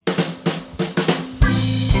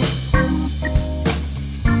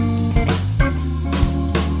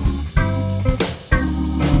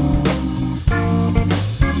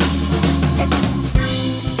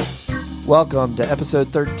Welcome to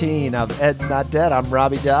episode 13 of Ed's Not Dead. I'm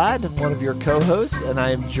Robbie Dodd, one of your co-hosts, and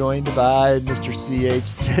I am joined by Mr. C.H.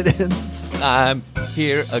 Siddons. I'm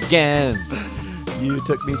here again. You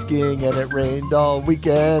took me skiing and it rained all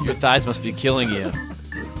weekend. Your thighs must be killing you.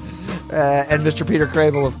 And Mr. Peter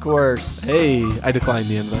Crable, of course. Hey, I declined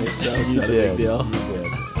the invite, so it's not a big deal. You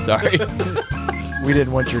did. Sorry. We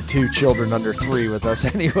didn't want your 2 children under 3 with us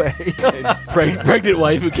anyway. Pregnant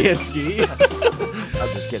wife who can't ski. I'm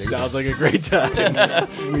just kidding. Sounds like a great time.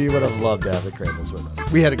 We would have loved to have the Crables with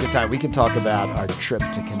us. We had a good time. We can talk about our trip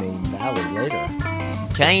to Canaan Valley later.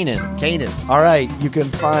 Canaan. All right. You can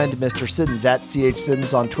find Mr. Siddons at CH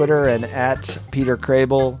Siddons on Twitter and at Peter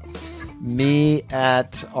Crable. Me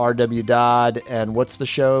at RW Dodd. And what's the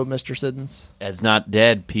show, Mr. Siddons? Ed's Not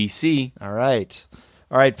Dead, PC. All right,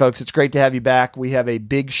 folks. It's great to have you back. We have a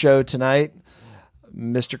big show tonight.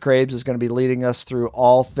 Mr. Krabs is going to be leading us through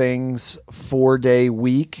all things 4-day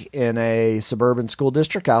week in a suburban school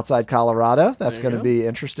district outside Colorado. That's going to be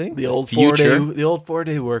interesting. The old future.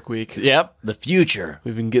 4-day work week. Yep, the future.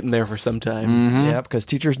 We've been getting there for some time. Mm-hmm. Yeah, because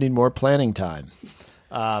teachers need more planning time.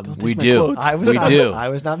 We do. I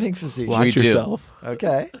was not being facetious. Watch yourself.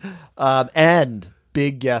 Okay. And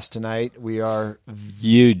big guest tonight. We are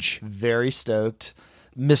Huge. very stoked.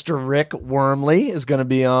 Mr. Rick Wormley is going to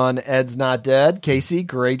be on Ed's Not Dead. Casey,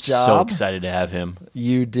 great job. So excited to have him.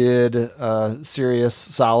 You did a serious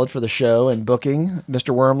solid for the show and booking Mr.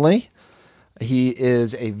 Wormley. He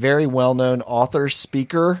is a very well-known author,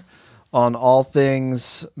 speaker on all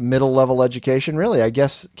things middle-level education. Really, I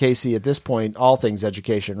guess, Casey, at this point, all things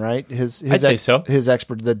education, right? I'd say so.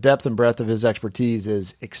 The depth and breadth of his expertise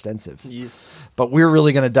is extensive. Yes. But we're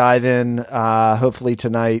really going to dive in, hopefully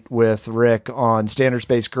tonight, with Rick on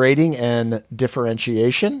standards-based grading and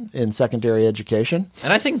differentiation in secondary education.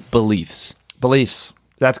 And I think beliefs. Beliefs.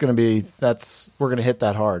 We're going to hit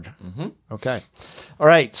that hard. Mm-hmm. Okay. All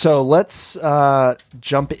right. So let's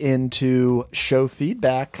jump into show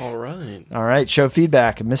feedback. All right. Show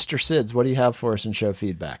feedback. Mr. Sids, what do you have for us in show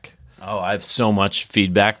feedback? Oh, I have so much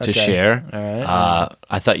feedback to share. All right.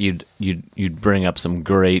 I thought you'd bring up some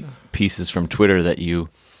great pieces from Twitter that you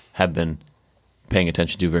have been paying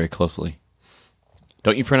attention to very closely.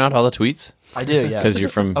 Don't you print out all the tweets? I do, yeah. Because you're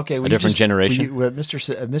from a different generation.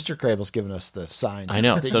 Mr. Crable's given us the sign. I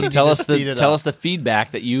know. So tell us the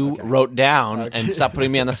feedback that you wrote down and stop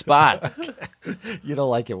putting me on the spot. You don't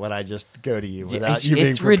like it when I just go to you without you being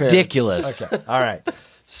It's prepared. ridiculous. Okay. All right.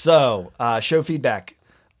 So, show feedback.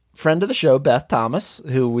 Friend of the show, Beth Thomas,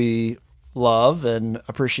 who we love and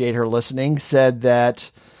appreciate her listening, said that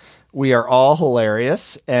we are all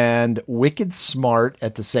hilarious and wicked smart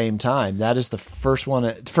at the same time. That is the first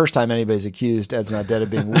time anybody's accused Ed's Not Dead of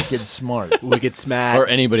being wicked smart. Wicked smack. Or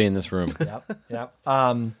anybody in this room. Yep.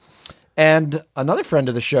 And another friend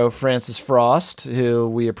of the show, Frances Frost, who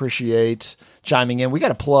we appreciate chiming in. We got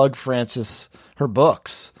to plug Frances, her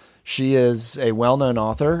books. She is a well-known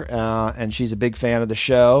author, and she's a big fan of the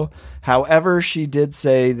show. However, she did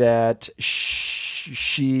say that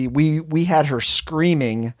we had her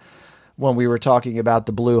screaming when we were talking about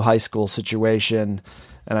the Blue High School situation.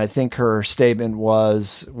 And I think her statement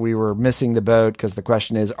was we were missing the boat because the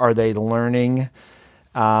question is, are they learning?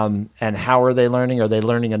 And how are they learning? Are they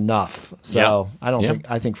learning enough? So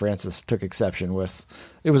I think Francis took exception with,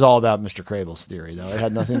 it was all about Mr. Crable's theory, though. It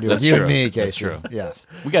had nothing to do with you and me, Casey. That's true. Yes.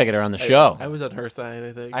 We got to get her on the show. I was on her side,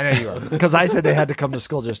 I think. I know you were. Because I said they had to come to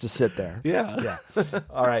school just to sit there. Yeah.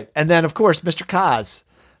 All right. And then, of course, Mr. Kaz.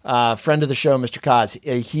 Friend of the show, Mr. Kaz,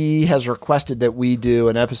 he has requested that we do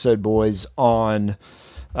an episode, boys, on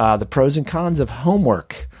the pros and cons of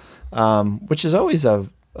homework, which is always a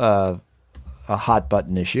hot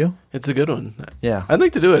button issue. It's a good one. Yeah. I'd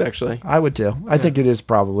like to do it, actually. I would too. I think it is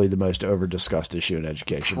probably the most over-discussed issue in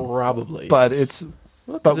education. Probably. But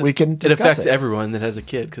we can discuss it. affects everyone that has a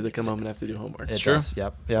kid because they come home and have to do homework. It's true.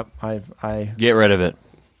 Yep. I Get rid of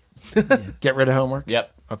it. Get rid of homework?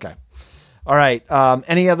 Yep. Okay. All right.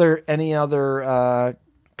 Any other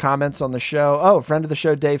comments on the show? Oh, a friend of the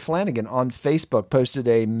show, Dave Flanagan, on Facebook posted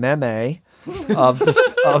a meme of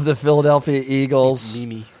the Philadelphia Eagles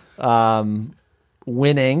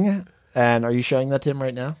winning. And are you showing that to him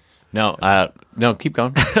right now? No, keep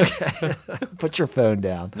going. Okay. Put your phone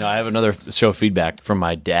down. No, I have another show feedback from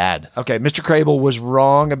my dad. Okay, Mr. Crable was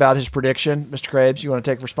wrong about his prediction. Mr. Krabs, you want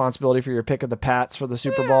to take responsibility for your pick of the Pats for the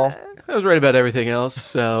Super Bowl? I was right about everything else,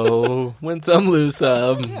 so win some, lose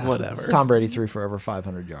some, whatever. Tom Brady threw for over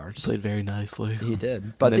 500 yards. Played very nicely. He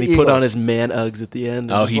did. But then he put on his man Uggs at the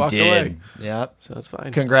end. And he walked did. Away. Yep. So that's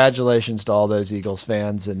fine. Congratulations to all those Eagles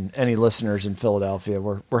fans and any listeners in Philadelphia.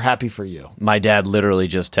 We're happy for you. My dad literally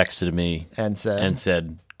just texted me and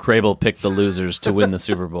said, Crable picked the losers to win the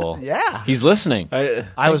Super Bowl. Yeah. He's listening.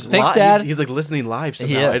 I was Thanks, li- Dad. He's like listening live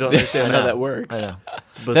somehow. He is. I don't understand I how know. that works. I know.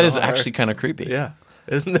 It's That is bizarre. actually kind of creepy. yeah,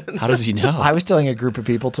 isn't it? How does he know? I was telling a group of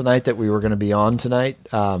people tonight that we were going to be on tonight,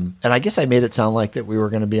 and I guess I made it sound like that we were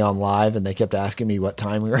going to be on live, and they kept asking me what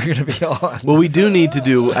time we were going to be on. Well, we do need to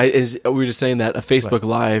do. We were just saying that a Facebook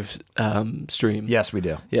Live stream. Yes, we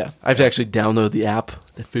do. Yeah, I have to actually download the app,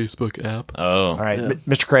 the Facebook app. Oh. All right,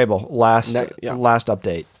 Mr. Crable, last Yeah. last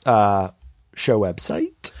update. Show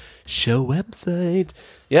website. Show website.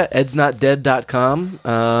 Yeah, edsnotdead.com.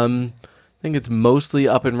 I think it's mostly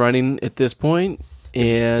up and running at this point.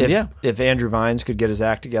 And If Andrew Vines could get his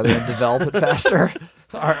act together and develop it faster,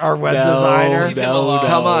 our web No, designer. no,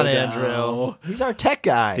 Come on, no. Andrew. He's our tech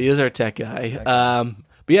guy. he is our tech guy.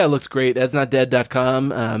 But yeah, it looks great.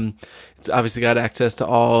 Edsnotdead.com. It's obviously got access to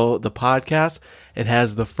all the podcasts. It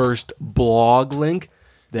has the first blog link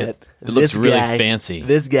that It looks this really guy- fancy.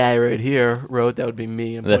 This guy right here wrote. That would be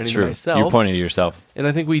me. I'm That's pointing true. to myself. You're pointing to yourself. And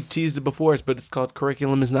I think we teased it before, but it's called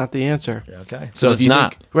Curriculum is Not the Answer. Okay. So So if it's you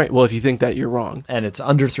not. think- right. Well, if you think that, you're wrong. And it's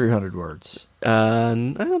under 300 words. I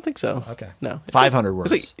don't think so. Okay. No. It's 500 like,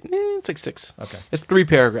 words. It's like 6. Okay. It's 3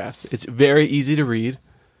 paragraphs. It's very easy to read.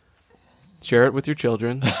 Share it with your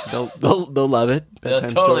children. They'll love it. They'll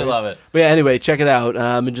Bedtime totally stories. love it. But yeah, anyway, check it out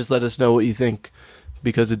and just let us know what you think,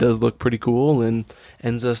 because it does look pretty cool and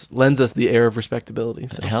lends us the air of respectability.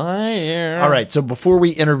 So. Hell yeah. All right. So before we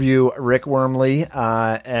interview Rick Wormley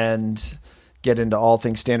and get into all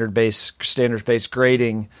things standards-based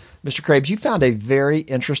grading, Mr. Krabs, you found a very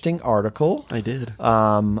interesting article I did.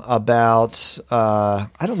 about, I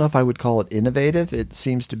don't know if I would call it innovative. It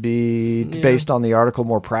seems to be, based on the article,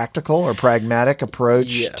 more practical or pragmatic approach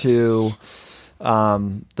Yes. to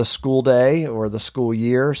the school day or the school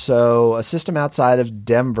year. So a system outside of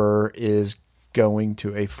Denver is going to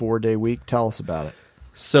a 4-day week. Tell us about it.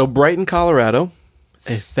 So Brighton, Colorado,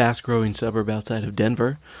 a fast-growing suburb outside of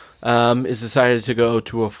Denver, is decided to go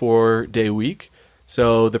to a 4-day week.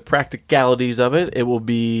 So the practicalities of it, it will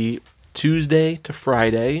be Tuesday to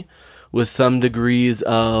Friday with some degrees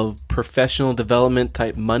of professional development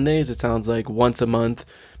type Mondays. It sounds like once a month,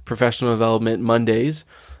 professional development Mondays.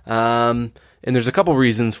 And there's a couple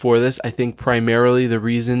reasons for this. I think primarily the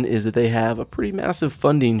reason is that they have a pretty massive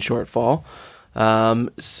funding shortfall.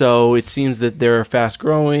 So it seems that they're fast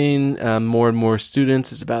growing, more and more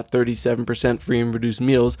students. It's about 37% free and reduced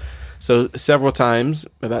meals. So several times,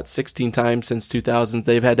 about 16 times since 2000,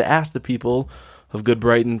 they've had to ask the people of Good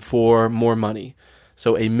Brighton for more money.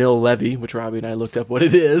 So a mill levy, which Robbie and I looked up what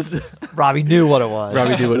it is. Robbie knew what it was.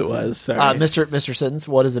 Robbie knew what it was. Sorry. Mr. Siddons,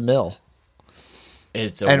 what is a mill?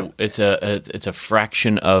 It's And- a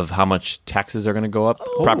fraction of how much taxes are going to go up.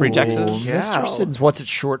 Property taxes. yeah. Mr. Siddons, what's it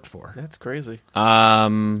short for? That's crazy.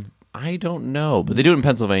 I don't know, but they do it in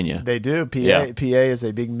Pennsylvania. They do. PA Yeah. PA is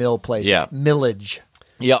a big mill place. Yeah. Millage.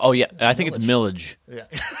 Yeah. Oh, yeah. I think it's millage. Yeah.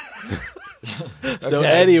 So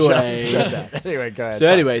Okay, anyway, Sean said that. Anyway, go ahead. So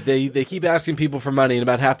anyway, they keep asking people for money, and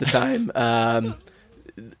about half the time,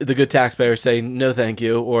 the good taxpayers say no, thank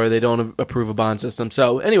you, or they don't approve a bond system.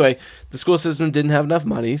 So anyway, the school system didn't have enough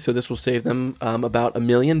money, so this will save them about $1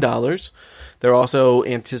 million. They're also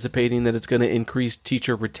anticipating that it's going to increase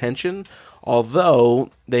teacher retention, although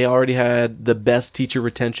they already had the best teacher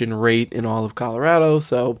retention rate in all of Colorado.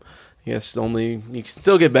 So I guess you can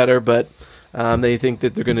still get better, but they think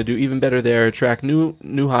that they're going to do even better there, attract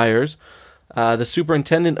new hires. The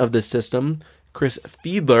superintendent of this system, Chris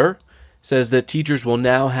Fiedler, says that teachers will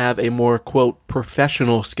now have a more, quote,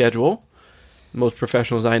 professional schedule. Most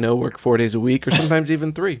professionals I know work 4 days a week or sometimes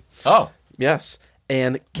even 3. Oh, Yes.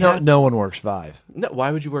 And no one works 5. no,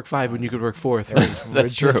 why would you work 5 when you could work 4?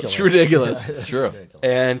 that's true. It's ridiculous. It's true.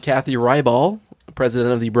 And Kathy Ryball,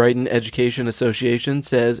 president of the Brighton Education Association,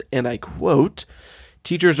 says, and I quote,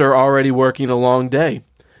 teachers are already working a long day.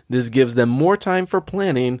 This gives them more time for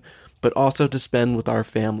planning, but also to spend with our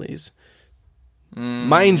families.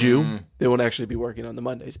 Mind you, they won't actually be working on the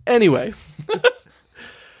Mondays. Anyway,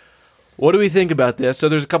 what do we think about this? So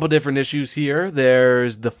there's a couple different issues here.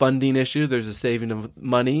 There's the funding issue. There's a saving of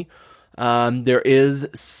money. There is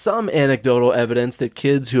some anecdotal evidence that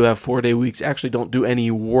kids who have 4-day weeks actually don't do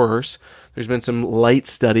any worse. There's been some light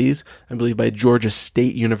studies, I believe, by Georgia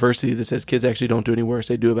State University that says kids actually don't do any worse.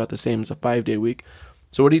 They do about the same as a 5-day week.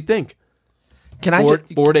 So what do you think? Can I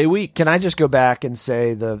 4-day weeks. Can I just go back and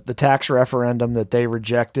say the tax referendum that they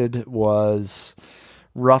rejected was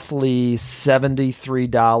roughly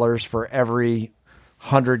 $73 for every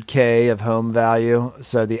 100K of home value.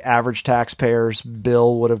 So the average taxpayer's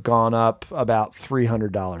bill would have gone up about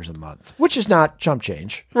 $300 a month, which is not chump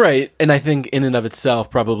change. Right. And I think in and of itself,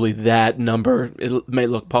 probably that number, it may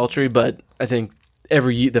look paltry, but I think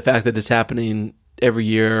the fact that it's happening every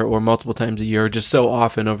year or multiple times a year, just so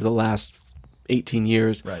often over the last 18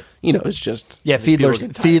 years, Right. It's just... Yeah, people get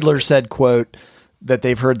tired. Fiedler said, quote, that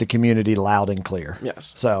they've heard the community loud and clear.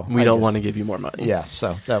 Yes. So we don't want to give you more money. Yeah,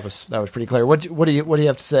 so that was pretty clear. What do you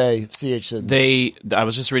have to say, CH Siddons? I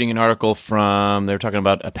was just reading an article they were talking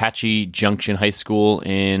about Apache Junction High School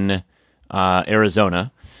in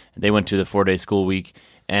Arizona. They went to the 4-day school week,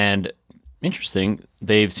 and interesting,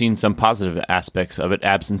 they've seen some positive aspects of it.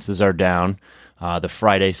 Absences are down. The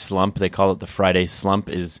Friday slump, they call it the Friday slump,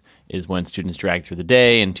 is when students drag through the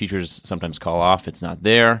day and teachers sometimes call off. It's not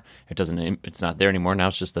there. It's not there anymore. Now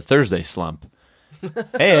it's just the Thursday slump.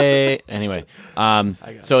 Hey. Anyway,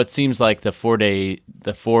 so it seems like the 4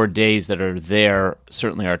 days that are there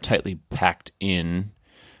certainly are tightly packed in.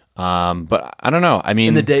 But I don't know. I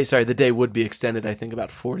mean, And the day would be extended, I think, about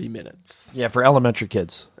 40 minutes. Yeah, for elementary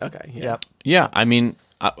kids. Okay. Yeah. Yep. yeah, I mean,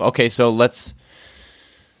 okay, so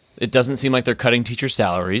it doesn't seem like they're cutting teacher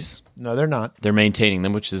salaries. No, they're not. They're maintaining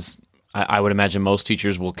them, which is, I would imagine most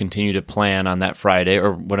teachers will continue to plan on that Friday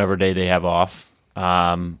or whatever day they have off.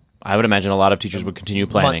 I would imagine a lot of teachers would continue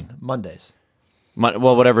planning. Mondays.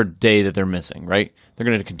 Well, whatever day that they're missing, right? They're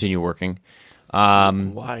going to continue working.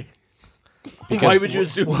 Why? Because, Why would you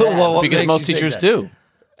assume that? Because most teachers do.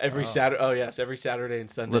 Every Saturday, every Saturday and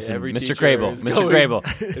Sunday. Listen, every Mr. teacher Crable, is Mr. going-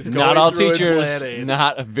 Crable. is Not going all through and teachers,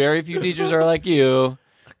 planning. very few teachers are like you,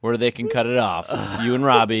 where they can cut it off. You and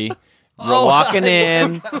Robbie. Walking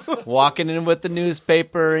in with the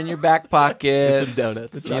newspaper in your back pocket. Some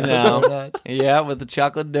donuts. You know, yeah, with the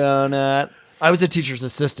chocolate donut. I was a teacher's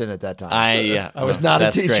assistant at that time. I was not a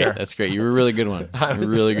that's teacher. Great. That's great. You were a really good one. You're a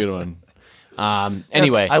really good one.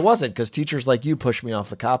 Anyway, I wasn't, because teachers like you pushed me off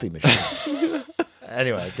the copy machine.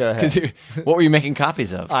 Anyway, go ahead. what were you making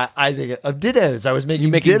copies of? I think of dittos. I was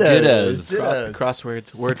making making dittos. dittos.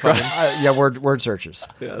 Crosswords, word finds. Word searches.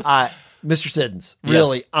 Yes. Mr. Siddons,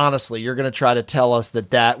 really, Yes. honestly, you're going to try to tell us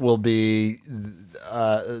that will be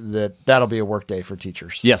that'll be a work day for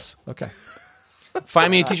teachers. Yes. Okay.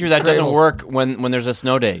 Find me a teacher that doesn't Cradles. work when there's a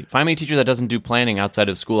snow day. Find me a teacher that doesn't do planning outside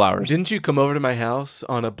of school hours. Didn't you come over to my house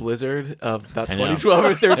on a blizzard of about I know. 2012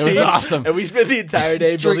 or 13? It was awesome. And we spent the entire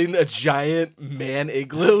day building a giant man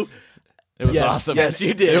igloo. It was Yes, awesome. yes,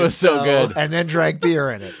 you did. It was so good. And then drank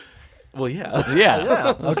beer in it. Well, yeah.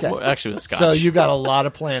 Yeah. Okay. Actually, it was Scotch. So you got a lot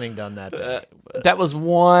of planning done that day. That was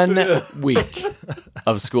 1 week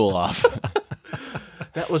of school off.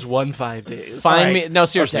 That was 5 days. Find All me right. no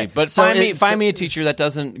seriously, Okay. but So find me a teacher that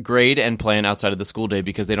doesn't grade and plan outside of the school day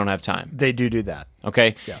because they don't have time. They do that.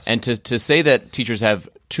 Okay? Yes. And to say that teachers have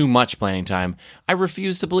too much planning time, I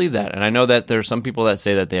refuse to believe that. And I know that there are some people that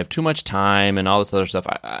say that they have too much time and all this other stuff.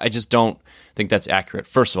 I just don't think that's accurate,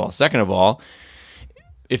 first of all. Second of all,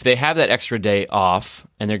 if they have that extra day off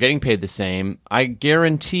and they're getting paid the same, I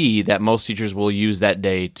guarantee that most teachers will use that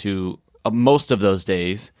day to, most of those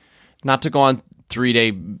days, not to go on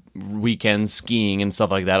 3-day weekends skiing and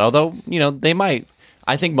stuff like that. Although, they might.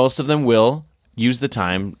 I think most of them will use the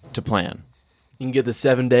time to plan. You can get the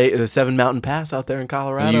 7 mountain pass out there in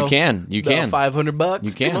Colorado. You can. About $500.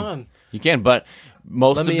 You can. Come on. You can. But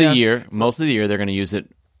most Let of me the ask- year, they're going to use it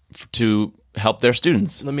to help their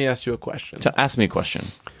students. Let me ask you a question. Ask me a question.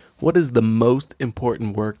 What is the most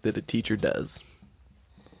important work that a teacher does?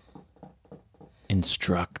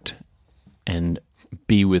 Instruct and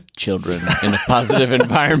be with children in a positive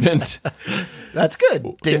environment. That's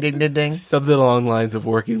good. Ding, ding, ding, ding. Something along the lines of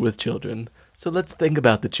working with children. So let's think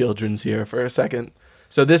about the children's here for a second.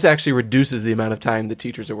 So this actually reduces the amount of time that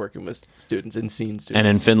teachers are working with students and seeing students. And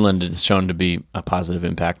in Finland, it's shown to be a positive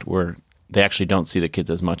impact where they actually don't see the kids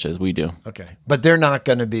as much as we do. Okay. But they're not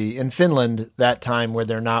going to be, in Finland, that time where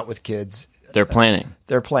they're not with kids, They're planning.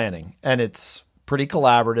 they're planning. And it's pretty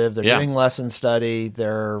collaborative. They're Yeah. doing lesson study.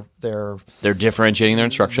 They're differentiating their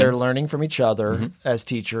instruction. They're learning from each other as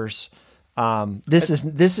teachers. This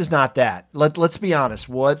is not that. Let's be honest.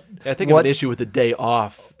 I think I have an issue with the day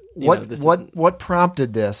off. What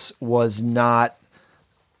prompted this was not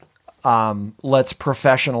let's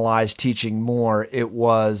professionalize teaching more. It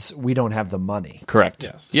was we don't have the money. Correct.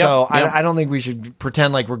 Yes. Yep. So Yep. I don't think we should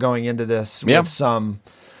pretend like we're going into this Yep. with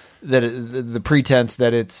the pretense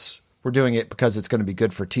that we're doing it because it's going to be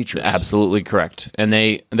good for teachers. Absolutely correct. And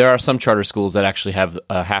there are some charter schools that actually have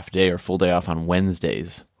a half day or full day off on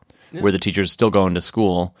Wednesdays, where the teachers still go into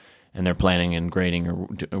school and they're planning and grading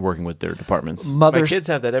or working with their departments. My kids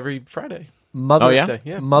have that every Friday. Mother, Oh, yeah?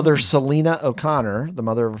 Yeah. Mother Selena O'Connor, the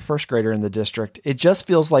mother of a first grader in the district, it just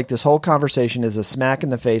feels like this whole conversation is a smack in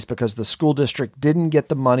the face because the school district didn't get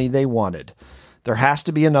the money they wanted. There has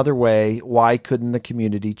to be another way. Why couldn't the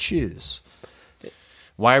community choose?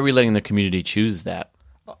 Why are we letting the community choose that?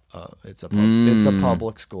 It's a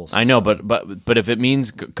public school system. I know, but if it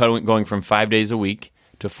means going from 5 days a week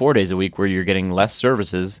to 4 days a week, where you're getting less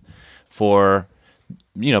services for,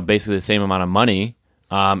 basically the same amount of money,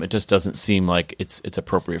 it just doesn't seem like it's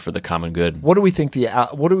appropriate for the common good. What do we think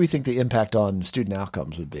the impact on student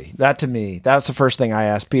outcomes would be? That, to me, that's the first thing I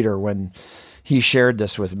asked Peter when he shared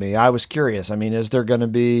this with me. I was curious. I mean, is there going to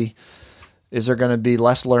be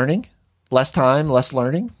less learning, less time, less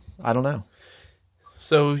learning? I don't know.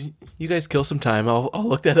 So you guys kill some time. I'll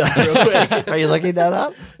look that up real quick. Are you looking that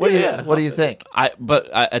up? What do you think? But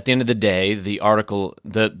at the end of the day, the article,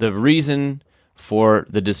 the reason for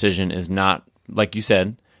the decision is not, like you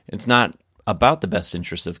said, it's not about the best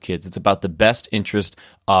interest of kids. It's about the best interest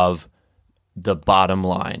of the bottom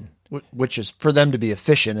line. Which is for them to be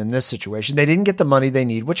efficient in this situation. They didn't get the money they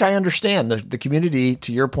need, which I understand. The community,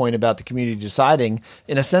 to your point about the community deciding,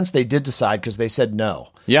 in a sense, they did decide because they said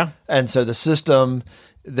no. Yeah. And so the system,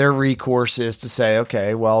 their recourse is to say,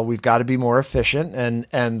 okay, well, we've got to be more efficient,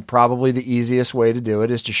 and probably the easiest way to do it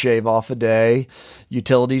is to shave off a day.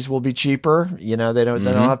 Utilities will be cheaper. They don't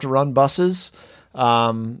have to run buses.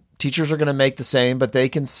 Teachers are going to make the same, but they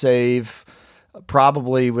can save.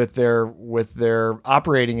 Probably with their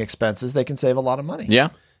operating expenses, they can save a lot of money.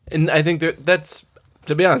 Yeah. And I think that's,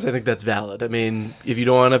 to be honest, I think that's valid. I mean, if you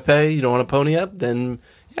don't want to pay, you don't want to pony up, then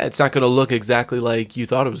it's not going to look exactly like you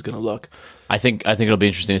thought it was going to look. I think it'll be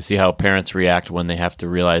interesting to see how parents react when they have to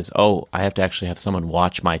realize, oh, I have to actually have someone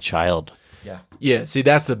watch my child. Yeah, see,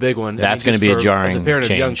 that's the big one. That's going to be a jarring as a parent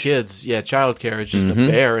change. of young kids, childcare is just a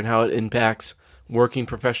bear and how it impacts working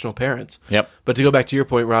professional parents. Yep. But to go back to your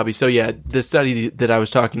point, Robbie, so the study that I was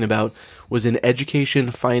talking about was in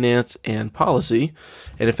education, finance, and policy,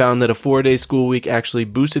 and it found that a 4-day school week actually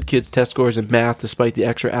boosted kids' test scores in math despite the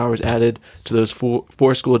extra hours added to those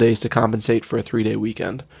four school days to compensate for a 3-day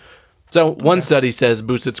weekend. So one study says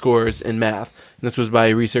boosted scores in math, and this was by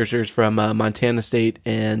researchers from Montana State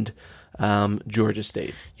and Georgia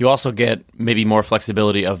State. You also get maybe more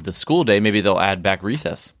flexibility of the school day. Maybe they'll add back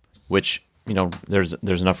recess, which there's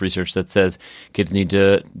enough research that says kids need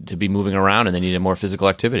to be moving around and they need a more physical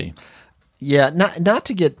activity. Yeah, not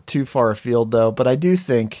to get too far afield though, but I do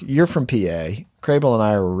think you're from PA. Crable and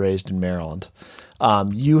I were raised in Maryland.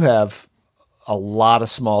 You have a lot of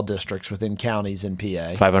small districts within counties in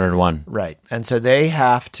PA. 501. Right. And so they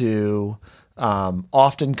have to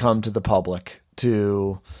often come to the public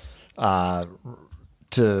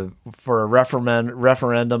for a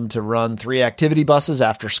referendum to run 3 activity buses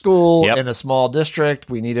after school in a small district.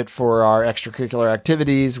 We need it for our extracurricular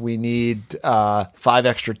activities. We need 5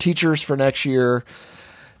 extra teachers for next year.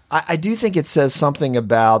 I do think it says something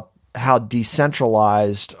about how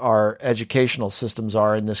decentralized our educational systems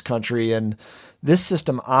are in this country. And this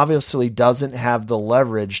system obviously doesn't have the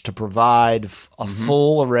leverage to provide a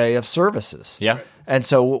full array of services. Yeah. And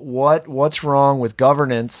so what's wrong with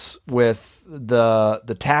governance, with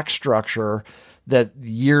the tax structure, that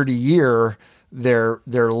year to year they're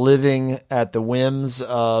living at the whims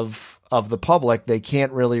of the public? They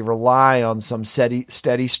can't really rely on some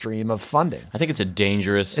steady stream of funding. I think it's a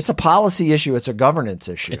dangerous. It's a policy issue. It's a governance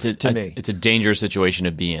issue. To me, it's a dangerous situation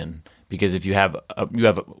to be in, because if we have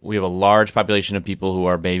a large population of people who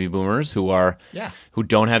are baby boomers who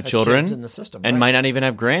don't have children kids in the system, and right. might not even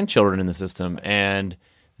have grandchildren in the system, and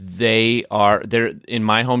they're in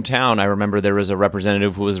my hometown. I remember there was a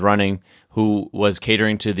representative who was running who was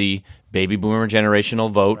catering to the baby boomer generational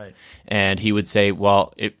vote. Right. And he would say,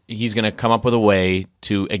 well, he's going to come up with a way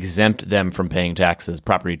to exempt them from paying taxes,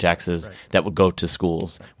 property taxes, that would go to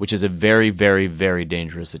schools, which is a very, very, very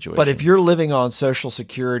dangerous situation. But if you're living on Social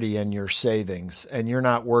Security and your savings and you're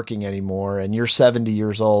not working anymore and you're 70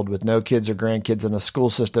 years old with no kids or grandkids in a school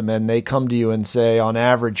system, and they come to you and say, on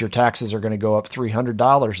average, your taxes are going to go up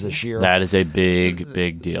 $300 this year. That is a big,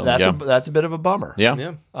 big deal. That's a bit of a bummer.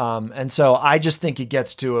 Yeah. And so I just think it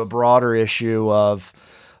gets to a broader issue of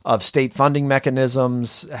state funding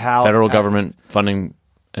mechanisms, how federal government funding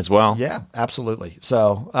as well. Yeah, absolutely.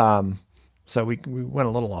 So we went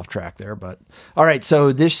a little off track there, but all right.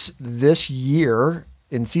 So this year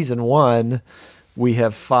in season 1, we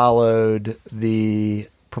have followed the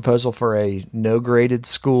proposal for a no graded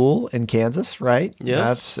school in Kansas, right?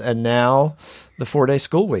 Yes. And now the 4-day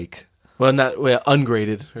school week. Well, not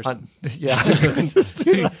ungraded. Or Yeah.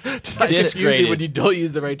 That's usually when you don't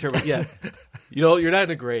use the right term. Yeah. You're not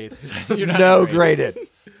in a grade. You're not No graded. graded.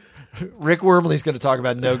 Rick Wormley's going to talk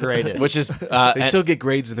about no graded. which is They still get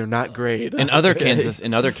grades and they're not grade. in other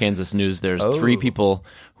Kansas news. There's 3 people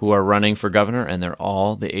who are running for governor, and they're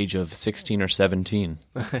all the age of 16 or 17.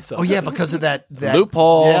 Oh yeah, because of that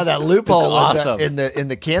Loophole. Yeah, that loophole It's awesome. in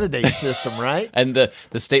the candidate system, right? And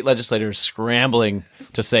the state legislator is scrambling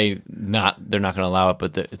to say they're not going to allow it,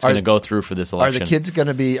 but it's going to go through for this Are election. the kids going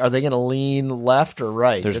to be? Are they going to lean left or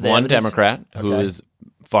right? There's Do they one have any- Democrat who Okay. is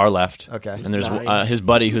far left. Okay. And there's Nice. his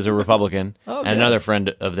buddy who's a Republican, Oh, and good. another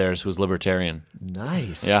friend of theirs who's libertarian.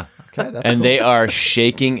 Nice. Yeah. Okay, that's And cool. they are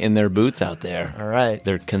shaking in their boots out there. All right.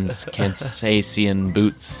 They're Kansasian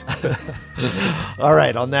boots. All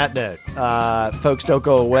right. On that note, folks, don't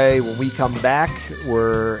go away. When we come back,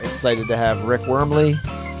 we're excited to have Rick Wormley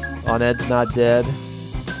on Ed's Not Dead.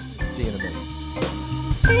 See you in a minute.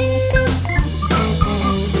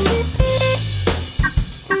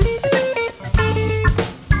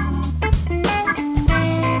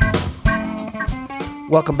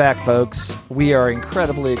 Welcome back, folks. We are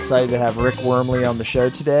incredibly excited to have Rick Wormley on the show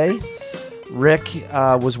today. Rick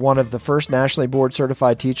was one of the first nationally board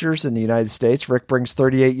certified teachers in the United States. Rick brings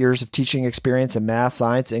 38 years of teaching experience in math,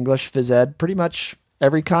 science, English, phys ed, pretty much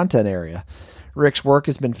every content area. Rick's work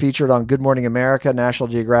has been featured on Good Morning America, National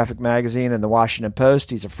Geographic Magazine, and The Washington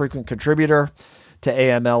Post. He's a frequent contributor to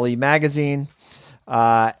AMLE Magazine.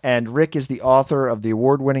 And Rick is the author of the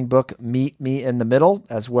award-winning book Meet Me in the Middle,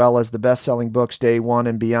 as well as the best-selling books Day One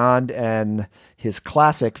and Beyond, and his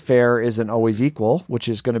classic Fair Isn't Always Equal, which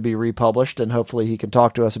is going to be republished, and hopefully he can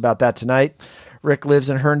talk to us about that tonight. Rick lives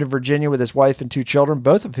in Herndon, Virginia with his wife and 2 children,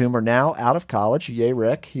 both of whom are now out of college. Yay,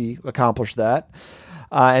 Rick. He accomplished that.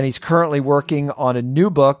 And he's currently working on a new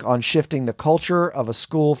book on shifting the culture of a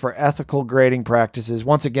school for ethical grading practices.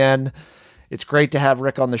 Once again, it's great to have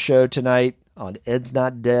Rick on the show tonight on Ed's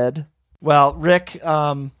Not Dead. Well, Rick,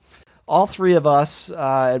 all 3 of us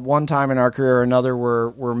at one time in our career or another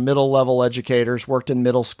were middle-level educators, worked in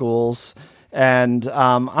middle schools. And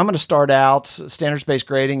I'm going to start out. Standards-based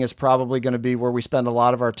grading is probably going to be where we spend a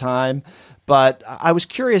lot of our time. But I was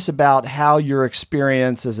curious about how your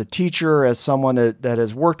experience as a teacher, as someone that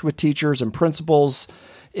has worked with teachers and principals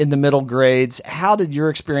in the middle grades, how did your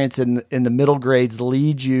experience in the middle grades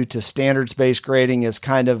lead you to standards-based grading as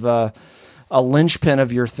kind of a linchpin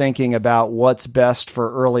of your thinking about what's best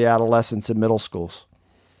for early adolescents in middle schools?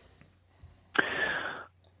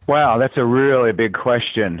 Wow, that's a really big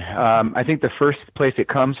question. I think the first place it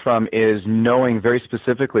comes from is knowing very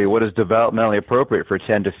specifically what is developmentally appropriate for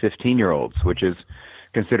 10 to 15-year-olds, which is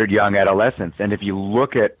considered young adolescents. And if you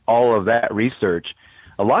look at all of that research,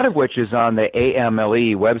 a lot of which is on the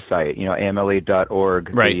AMLE website,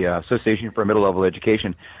 amle.org, Right. the Association for Middle Level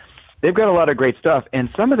Education. They've got a lot of great stuff, and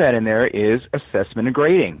some of that in there is assessment and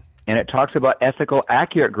grading. And it talks about ethical,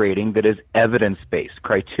 accurate grading that is evidence-based,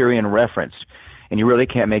 criterion referenced. And you really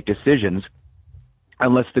can't make decisions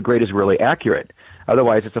unless the grade is really accurate.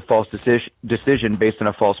 Otherwise, it's a false decision based on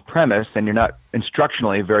a false premise, and you're not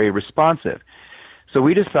instructionally very responsive. So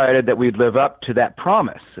we decided that we'd live up to that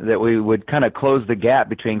promise, that we would kind of close the gap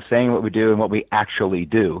between saying what we do and what we actually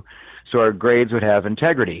do. So our grades would have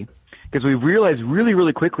integrity. Because we realized really,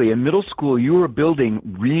 really quickly in middle school, you were building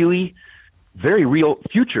really very real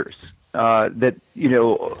futures, that,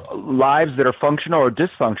 lives that are functional or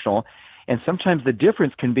dysfunctional. And sometimes the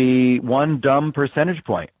difference can be one dumb percentage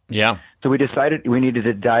point. Yeah. So we decided we needed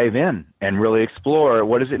to dive in and really explore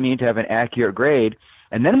what does it mean to have an accurate grade.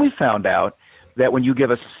 And then we found out that when you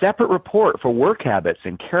give a separate report for work habits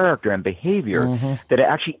and character and behavior, that it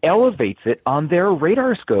actually elevates it on their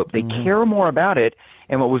radar scope. They care more about it.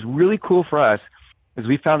 And what was really cool for us is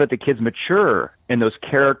we found that the kids mature in those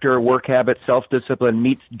character, work habits, self-discipline,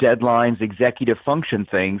 meets deadlines, executive function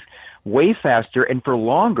things way faster and for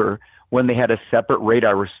longer when they had a separate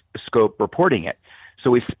radar scope reporting it.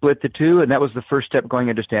 So we split the two, and that was the first step going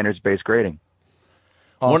into standards-based grading.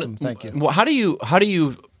 Awesome. Thank you. Well, how do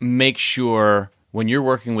you make sure when you're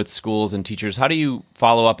working with schools and teachers, how do you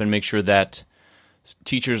follow up and make sure that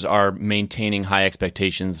teachers are maintaining high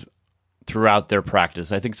expectations throughout their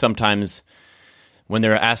practice? I think sometimes when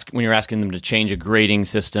you're asking them to change a grading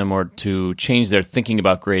system or to change their thinking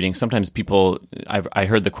about grading, sometimes people, I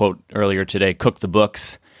heard the quote earlier today, cook the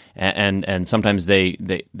books, and sometimes they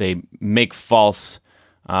make false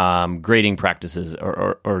grading practices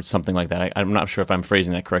or something like that. I'm not sure if I'm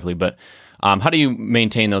phrasing that correctly, but how do you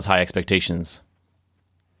maintain those high expectations?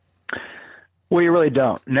 Well, you really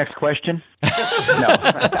don't. Next question. No.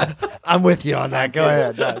 I'm with you on that. Go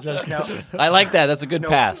ahead. No. I like that. That's a good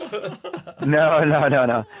pass.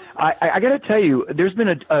 No. I got to tell you, there's been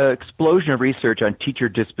an explosion of research on teacher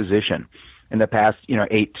disposition. in the past,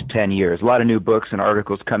 8 to 10 years. A lot of new books and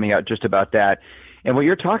articles coming out just about that. And what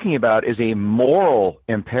you're talking about is a moral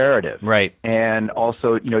imperative. Right. And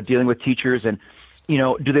also, dealing with teachers and,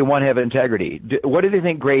 do they want to have integrity? What do they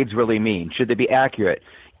think grades really mean? Should they be accurate?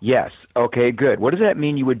 Yes. Okay, good. What does that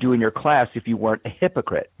mean you would do in your class if you weren't a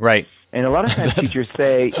hypocrite? Right. And a lot of times teachers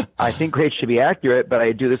say, I think grades should be accurate, but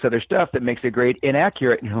I do this other stuff that makes a grade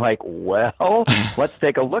inaccurate. And you're like, well, let's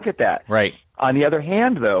take a look at that. Right. On the other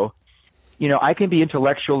hand, though, I can be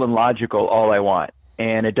intellectual and logical all I want,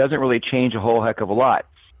 and it doesn't really change a whole heck of a lot.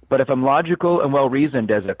 But if I'm logical and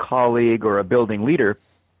well-reasoned as a colleague or a building leader,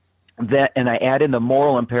 and I add in the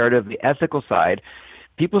moral imperative, the ethical side,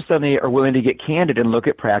 people suddenly are willing to get candid and look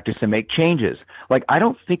at practice and make changes. Like, I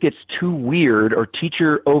don't think it's too weird or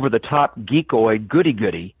teacher over-the-top geekoid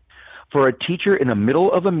goody-goody for a teacher in the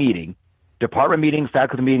middle of a meeting, department meeting,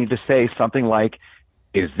 faculty meeting, to say something like,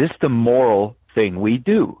 is this the moral thing we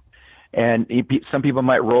do? And some people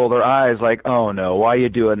might roll their eyes like, oh, no, why are you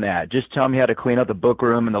doing that? Just tell me how to clean up the book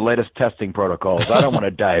room and the latest testing protocols. I don't want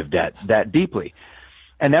to dive that deeply.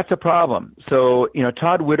 And that's a problem. So,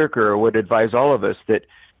 Todd Whitaker would advise all of us that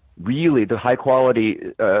really the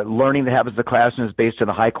high-quality learning that happens in the classroom is based on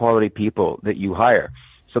the high-quality people that you hire.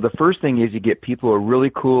 So the first thing is you get people who are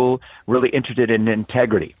really cool, really interested in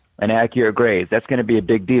integrity and accurate grades. That's going to be a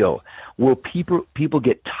big deal. Will people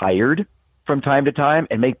get tired from time to time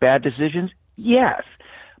and make bad decisions? Yes.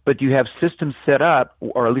 But do you have systems set up,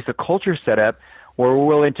 or at least a culture set up, where we're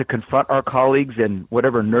willing to confront our colleagues in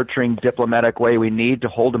whatever nurturing, diplomatic way we need to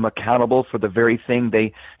hold them accountable for the very thing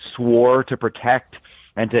they swore to protect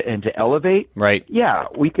and to elevate? Right. Yeah,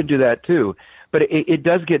 we can do that too. But it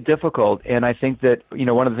does get difficult, and I think that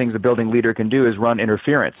one of the things a building leader can do is run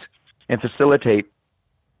interference and facilitate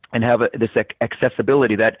and have this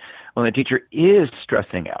accessibility that when the teacher is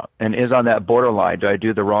stressing out and is on that borderline, do I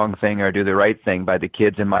do the wrong thing or do the right thing by the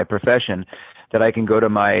kids in my profession, that I can go to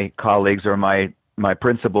my colleagues or my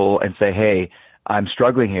principal and say, hey, I'm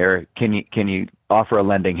struggling here. Can you offer a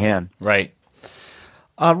lending hand? Right.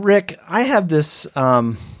 Rick, I have this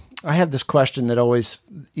question that always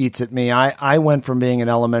eats at me. I went from being an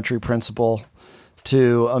elementary principal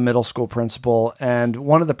to a middle school principal, and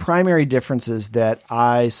one of the primary differences that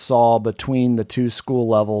I saw between the two school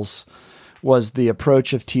levels was the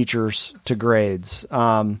approach of teachers to grades.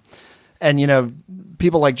 And,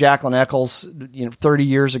 people like Jacqueline Eccles, 30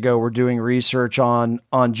 years ago, were doing research on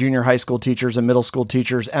junior high school teachers and middle school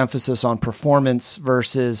teachers, emphasis on performance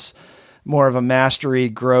versus more of a mastery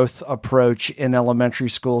growth approach in elementary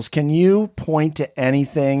schools. Can you point to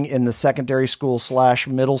anything in the secondary school /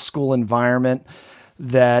 middle school environment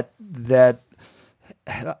that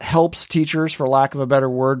helps teachers, for lack of a better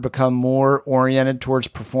word, become more oriented towards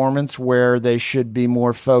performance, where they should be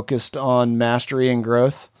more focused on mastery and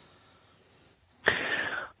growth?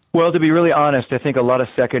 Well, to be really honest, I think a lot of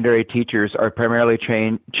secondary teachers are primarily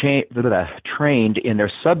trained in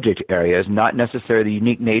their subject areas, not necessarily the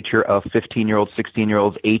unique nature of 15-year-olds,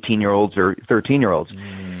 16-year-olds, 18-year-olds, or 13-year-olds.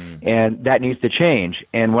 And that needs to change.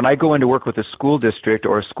 And when I go in to work with a school district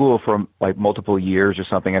or a school for like multiple years or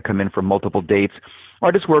something, I come in for multiple dates, or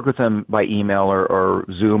I just work with them by email or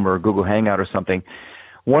Zoom or Google Hangout or something.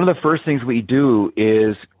 One of the first things we do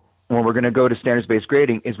is, when we're going to go to standards-based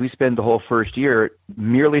grading, is we spend the whole first year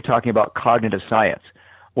merely talking about cognitive science.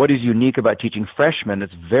 What is unique about teaching freshmen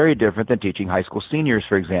that's very different than teaching high school seniors,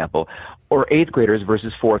 for example, or eighth graders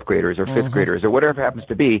versus fourth graders or fifth graders or whatever it happens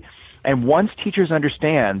to be. And once teachers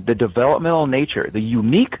understand the developmental nature, the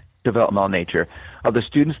unique developmental nature of the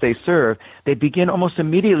students they serve, they begin almost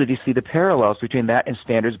immediately to see the parallels between that and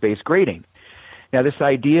standards-based grading. Now, this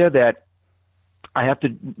idea that I have to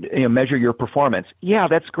measure your performance. Yeah,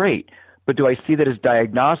 that's great. But do I see that as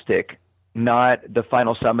diagnostic, not the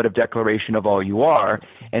final summative declaration of all you are?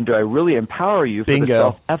 And do I really empower you for the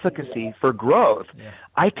self-efficacy for growth? Yeah.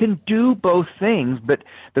 I can do both things, but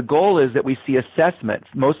the goal is that we see assessment,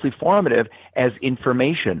 mostly formative, as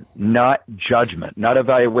information, not judgment, not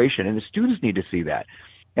evaluation. And the students need to see that.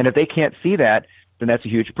 And if they can't see that, then that's a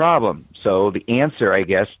huge problem. So the answer, I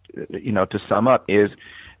guess, to sum up, is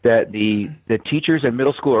that the teachers in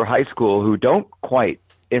middle school or high school who don't quite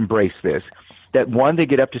embrace this, that one, they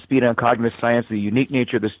get up to speed on cognitive science, the unique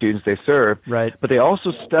nature of the students they serve, right, but they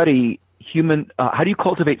also study human, how do you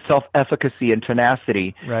cultivate self-efficacy and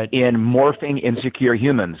tenacity in morphing insecure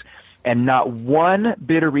humans? And not one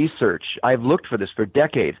bit of research, I've looked for this for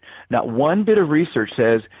decades, not one bit of research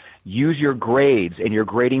says use your grades and your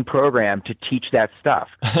grading program to teach that stuff.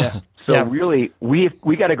 So really, we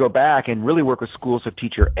got to go back and really work with schools of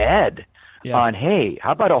teacher ed on, hey,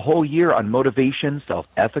 how about a whole year on motivation,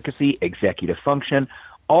 self-efficacy, executive function,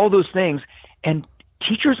 all those things, And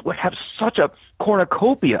teachers would have such a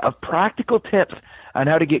cornucopia of practical tips on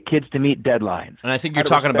how to get kids to meet deadlines. And I think you're how to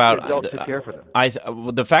talking respect about adults to care for them.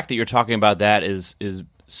 the fact that you're talking about that is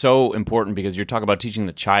so important because you're talking about teaching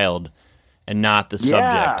the child and not the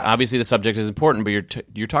subject. Obviously, the subject is important, but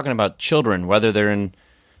you're talking about children, whether they're in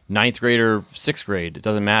 9th grade or 6th grade. It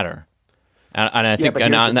doesn't matter. And I think. But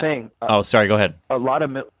here's the thing. Oh, sorry. Go ahead.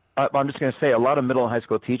 I'm just going to say a lot of middle and high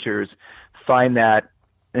school teachers find that,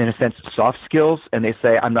 in a sense, soft skills, and they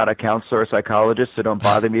say, I'm not a counselor or psychologist, so don't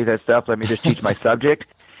bother me with that stuff. Let me just teach my subject.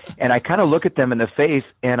 And I kind of look at them in the face,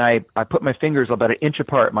 and I put my fingers about an inch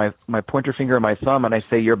apart, my pointer finger and my thumb, and I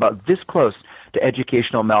say, you're about this close to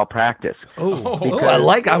educational malpractice. I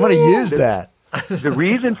want to use that. The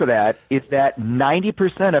reason for that is that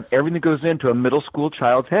 90% of everything that goes into a middle school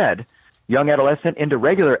child's head, young adolescent into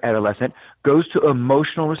regular adolescent, goes to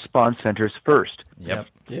emotional response centers first. Yep.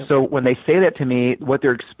 So when they say that to me, what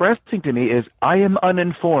they're expressing to me is, I am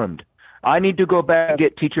uninformed. I need to go back and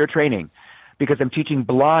get teacher training because I'm teaching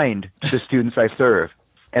blind to the students I serve.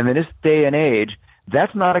 And in this day and age,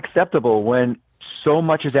 that's not acceptable when so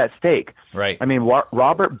much is at stake. Right. I mean,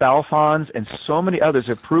 Robert Balfons and so many others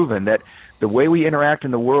have proven that the way we interact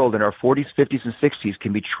in the world in our 40s, 50s, and 60s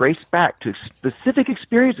can be traced back to specific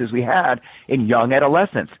experiences we had in young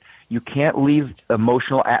adolescence. You can't leave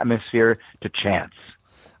emotional atmosphere to chance.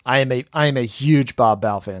 I am a huge Bob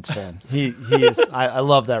Balfans fan. He is. I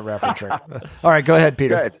love that reference. All right, go ahead,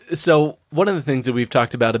 Peter. Go ahead. So one of the things that we've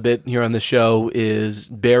talked about a bit here on the show is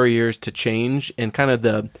barriers to change and kind of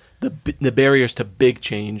the barriers to big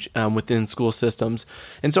change within school systems.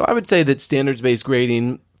 And so I would say that standards-based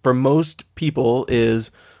grading for most people is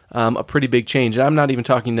a pretty big change. And I'm not even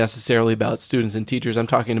talking necessarily about students and teachers. I'm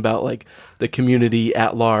talking about like the community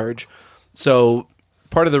at large. So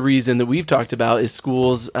part of the reason that we've talked about is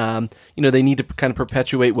schools, they need to kind of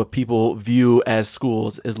perpetuate what people view as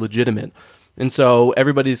schools as legitimate. And so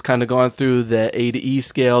everybody's kind of gone through the A to E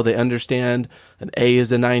scale. They understand an A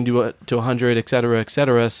is a 9 to 100, et cetera, et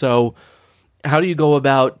cetera. So how do you go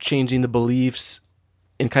about changing the beliefs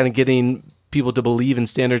and kind of getting people to believe in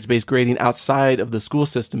standards-based grading outside of the school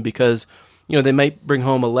system? Because, they might bring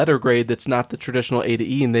home a letter grade that's not the traditional A to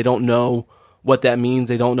E, and they don't know what that means.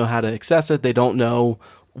 They don't know how to access it. They don't know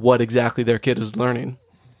what exactly their kid is learning.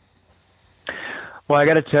 Well, I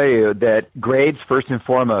got to tell you that grades, first and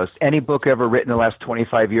foremost, any book ever written in the last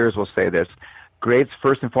 25 years will say this. Grades,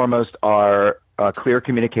 first and foremost, are clear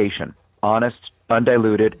communication, honest,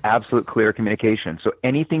 undiluted, absolute clear communication. So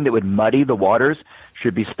anything that would muddy the waters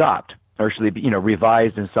should be stopped or should be,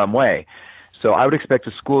 revised in some way. So I would expect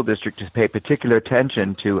a school district to pay particular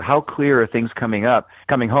attention to how clear are things coming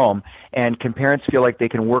home, and can parents feel like they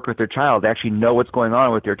can work with their child, actually know what's going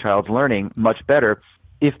on with their child's learning much better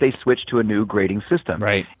if they switch to a new grading system.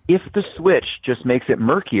 Right. If the switch just makes it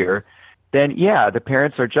murkier, then the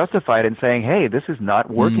parents are justified in saying, hey, this is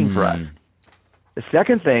not working for us. The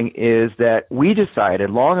second thing is that we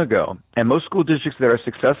decided long ago, and most school districts that are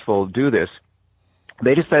successful do this,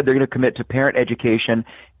 they decide they're going to commit to parent education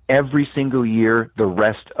every single year the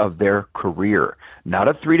rest of their career. Not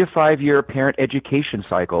a 3 to 5 year parent education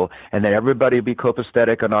cycle and then everybody will be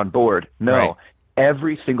copacetic and on board. No, right.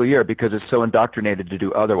 Every single year because it's so indoctrinated to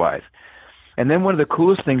do otherwise. And then one of the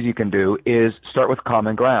coolest things you can do is start with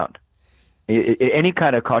common ground. Any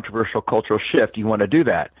kind of controversial cultural shift, you want to do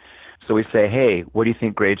that. So we say, hey, what do you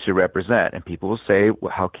think grades should represent? And people will say,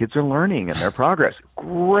 well, how kids are learning and their progress.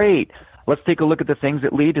 Great. Let's take a look at the things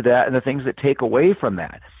that lead to that and the things that take away from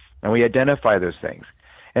that. And we identify those things.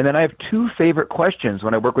 And then I have two favorite questions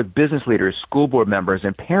when I work with business leaders, school board members,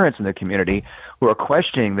 and parents in the community who are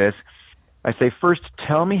questioning this. I say, first,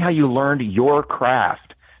 tell me how you learned your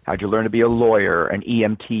craft. How'd you learn to be a lawyer, an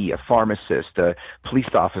EMT, a pharmacist, a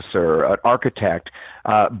police officer, an architect,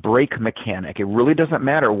 brake mechanic? It really doesn't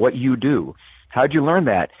matter what you do. How'd you learn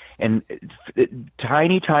that? And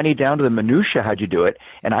tiny down to the minutia, how'd you do it?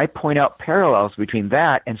 And I point out parallels between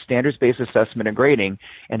that and standards-based assessment and grading,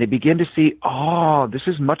 and they begin to see, this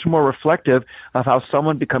is much more reflective of how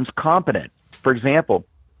someone becomes competent. For example,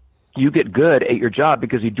 you get good at your job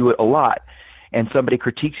because you do it a lot, and somebody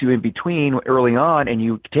critiques you in between early on, and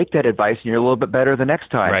you take that advice and you're a little bit better the next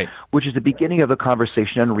time, right. Which is the beginning of the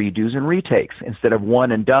conversation on redos and retakes instead of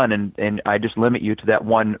one and done, and I just limit you to that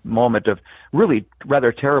one moment of really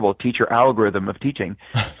rather terrible teacher algorithm of teaching.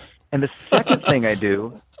 And the second thing I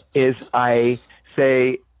do is I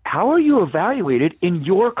say, how are you evaluated in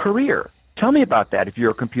your career? Tell me about that if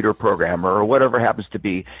you're a computer programmer or whatever it happens to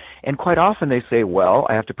be. And quite often they say, well,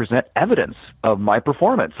 I have to present evidence of my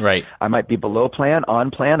performance. Right. I might be below plan, on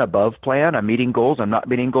plan, above plan. I'm meeting goals. I'm not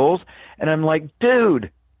meeting goals. And I'm like, dude,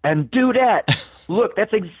 and do that. Look,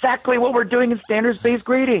 that's exactly what we're doing in standards-based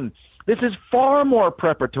grading. This is far more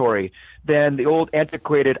preparatory than the old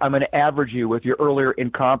antiquated, I'm going to average you with your earlier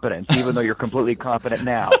incompetence, even though you're completely competent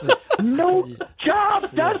now. No job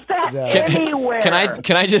does that anywhere.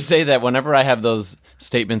 Can I just say that whenever I have those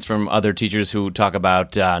statements from other teachers who talk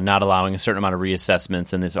about not allowing a certain amount of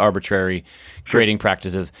reassessments and this arbitrary grading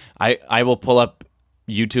practices, I will pull up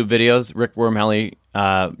YouTube videos, Rick Wormhele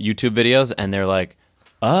YouTube videos, and they're like,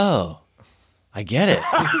 oh, I get it.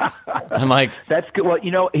 I'm like, that's good.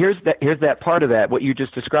 Well, here's that part of that, what you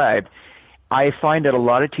just described. I find that a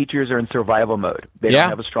lot of teachers are in survival mode. They don't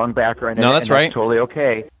have a strong background in it, that's and right. That's totally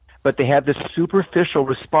okay. But they have this superficial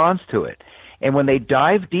response to it. And when they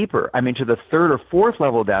dive deeper, to the third or fourth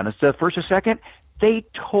level down instead of first or second, they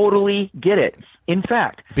totally get it. In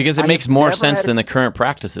fact, because it makes more sense than the current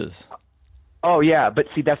practices. Oh, yeah. But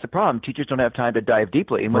see, that's the problem. Teachers don't have time to dive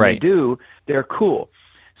deeply. And when they do, they're cool.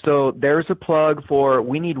 So there's a plug for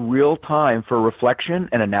we need real time for reflection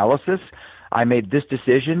and analysis. I made this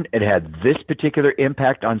decision. It had this particular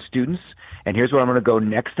impact on students. And here's where I'm going to go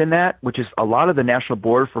next in that, which is a lot of the National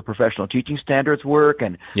Board for Professional Teaching Standards work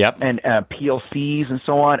and PLCs and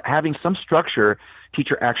so on, having some structure,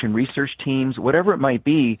 teacher action research teams, whatever it might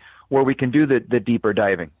be, where we can do the deeper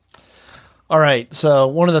diving. All right. So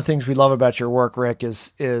one of the things we love about your work, Rick,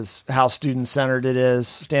 is how student-centered it is.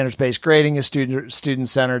 Standards-based grading is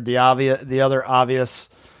student-centered. The other obvious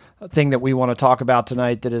thing that we want to talk about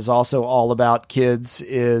tonight that is also all about kids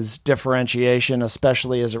is differentiation,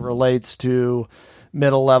 especially as it relates to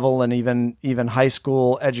middle level and even high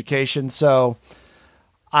school education. So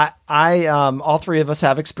I all three of us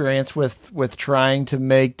have experience with trying to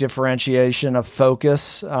make differentiation a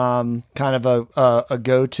focus, kind of a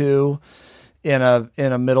go-to in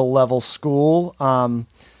a middle level school.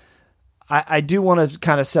 I do want to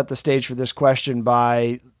kind of set the stage for this question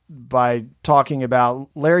by talking about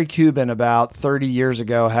Larry Cuban about 30 years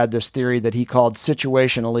ago had this theory that he called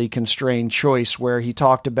situationally constrained choice, where he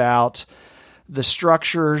talked about the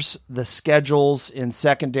structures, the schedules in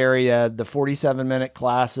secondary ed, the 47-minute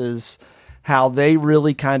classes, how they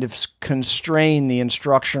really kind of constrain the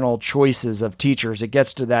instructional choices of teachers. It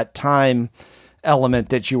gets to that time element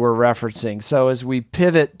that you were referencing. So as we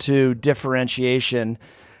pivot to differentiation,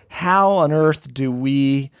 how on earth do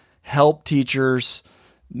we help teachers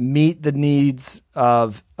meet the needs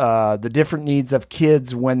of the different needs of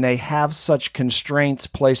kids when they have such constraints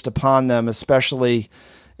placed upon them, especially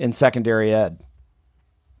in secondary ed?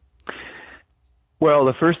 Well,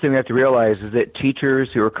 the first thing we have to realize is that teachers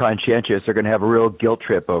who are conscientious are going to have a real guilt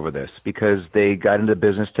trip over this because they got into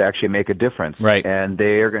business to actually make a difference. Right. And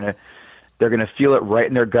they're going to feel it right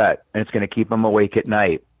in their gut, and it's going to keep them awake at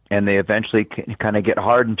night. And they eventually kind of get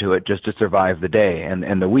hardened to it just to survive the day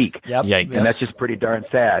and the week. Yep. Yikes. And that's just pretty darn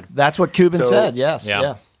sad. That's what Cuban said. Yes.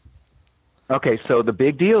 Yeah. Okay. So the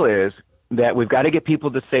big deal is that we've got to get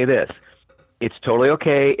people to say this. It's totally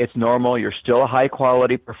okay. It's normal. You're still a high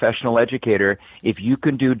quality professional educator. If you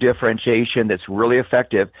can do differentiation that's really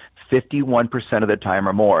effective 51% of the time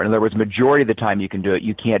or more. In other words, majority of the time you can do it.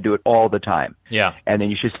 You can't do it all the time. Yeah. And then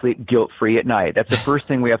you should sleep guilt-free at night. That's the first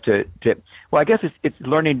thing we have to well, I guess it's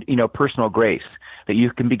learning, personal grace, that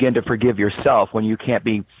you can begin to forgive yourself when you can't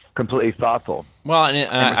be completely thoughtful. Well, and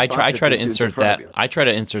I try to insert that. I try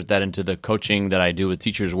to insert that into the coaching that I do with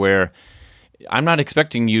teachers, where I'm not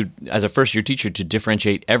expecting you as a first-year teacher to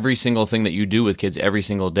differentiate every single thing that you do with kids every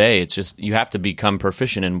single day. It's just you have to become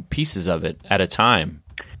proficient in pieces of it at a time.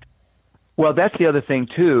 Well, that's the other thing,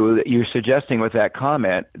 too, that you're suggesting with that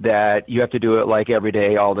comment, that you have to do it like every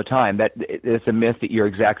day, all the time. That it's a myth that you're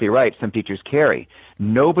exactly right. Some teachers carry.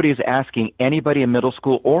 Nobody's asking anybody in middle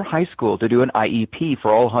school or high school to do an IEP for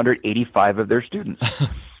all 185 of their students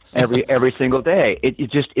every single day. It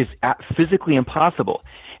just is physically impossible.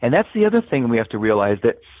 And that's the other thing we have to realize,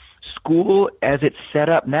 that school, as it's set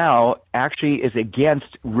up now, actually is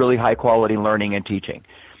against really high-quality learning and teaching.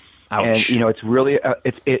 Ouch. And it's really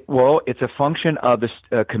it's a function of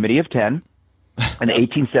the Committee of 10 in the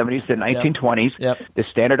 1870s to 1920s. Yep. The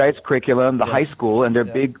standardized curriculum, the high school, and their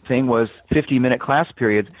big thing was 50-minute class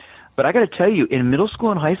periods. But I got to tell you, in middle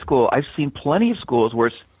school and high school, I've seen plenty of schools where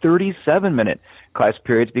it's 37-minute class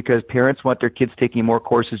periods because parents want their kids taking more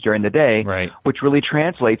courses during the day, right, which really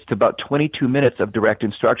translates to about 22 minutes of direct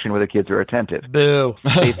instruction where the kids are attentive. Boo.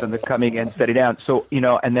 Based on the coming in, setting down. So,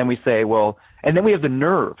 and then we say, and then we have the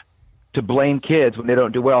nerve to blame kids when they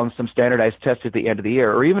don't do well on some standardized test at the end of the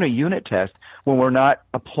year, or even a unit test when we're not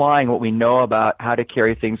applying what we know about how to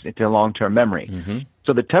carry things into long-term memory. Mm-hmm.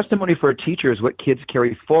 So the testimony for a teacher is what kids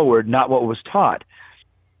carry forward, not what was taught.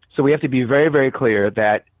 So we have to be very, very clear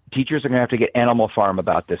that teachers are going to have to get Animal Farm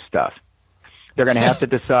about this stuff. They're going to have to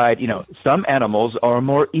decide, some animals are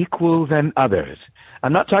more equal than others.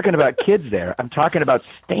 I'm not talking about kids there. I'm talking about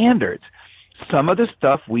standards. Some of the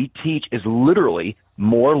stuff we teach is literally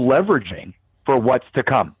more leveraging for what's to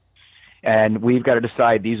come. And we've got to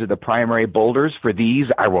decide these are the primary boulders. For these,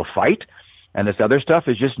 I will fight. And this other stuff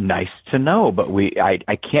is just nice to know. But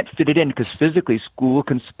I can't fit it in because physically school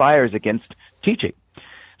conspires against teaching.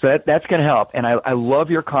 So that's going to help. And I love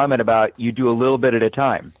your comment about you do a little bit at a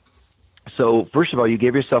time. So first of all, you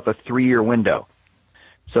gave yourself a 3-year window.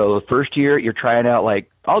 So the first year, you're trying out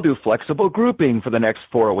I'll do flexible grouping for the next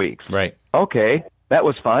 4 weeks. Right. Okay, that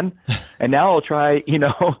was fun. And now I'll try,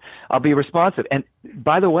 I'll be responsive. And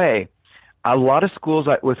by the way, a lot of schools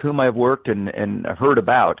with whom I've worked and heard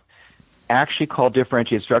about actually call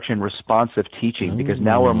differentiated instruction responsive teaching because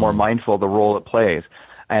now we're more mindful of the role it plays.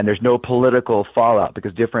 And there's no political fallout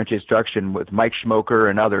because differentiated instruction with Mike Schmoker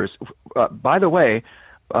and others. By the way,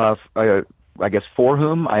 I guess for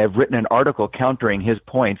whom I have written an article countering his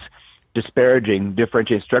points, disparaging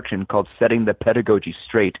differentiated instruction called Setting the Pedagogy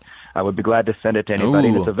Straight. I would be glad to send it to anybody.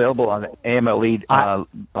 And it's available on the AMLE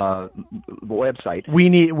website. We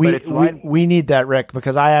need that, Rick,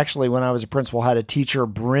 because I actually, when I was a principal, had a teacher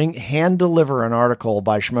hand deliver an article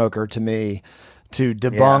by Schmoker to me to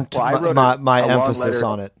debunk my emphasis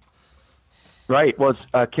on it. Right. Well,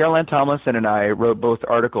 Carol Ann Tomlinson and I wrote both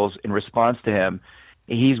articles in response to him.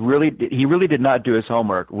 He really did not do his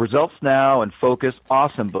homework. Results Now and Focus,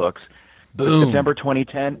 awesome books. Boom. The September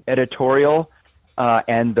 2010 editorial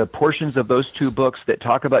and the portions of those two books that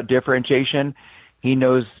talk about differentiation, he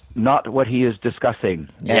knows not what he is discussing.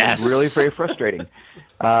 Yes. And it's really very frustrating.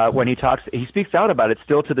 When he speaks out about it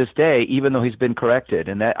still to this day, even though he's been corrected.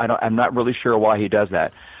 And that I'm not really sure why he does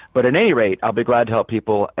that. But at any rate, I'll be glad to help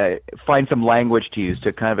people find some language to use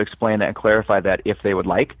to kind of explain that and clarify that if they would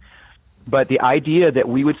like. But the idea that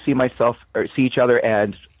we would see each other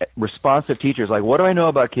as responsive teachers, like what do I know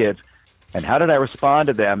about kids and how did I respond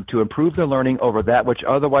to them to improve their learning over that which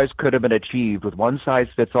otherwise could have been achieved with one size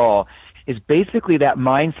fits all, is basically that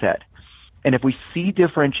mindset. And if we see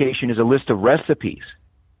differentiation as a list of recipes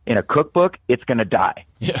in a cookbook, it's going to die.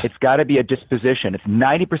 Yeah. It's got to be a disposition. It's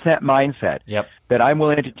 90% mindset that I'm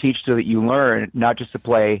willing to teach so that you learn, not just to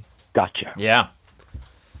play gotcha. Yeah.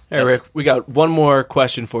 Hey, Rick, we got one more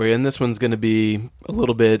question for you, and this one's going to be a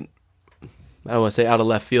little bit, I don't want to say out of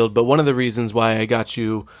left field, but one of the reasons why we got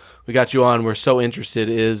you on, we're so interested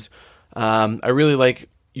is I really like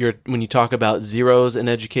when you talk about zeros in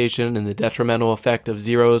education and the detrimental effect of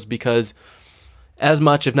zeros, because as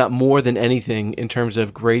much, if not more than anything, in terms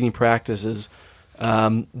of grading practices,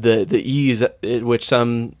 the ease at which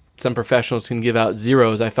some professionals can give out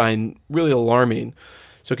zeros, I find really alarming.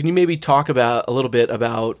 So can you maybe talk a little bit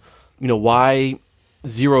about, why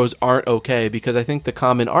zeros aren't okay? Because I think the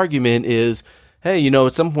common argument is, hey,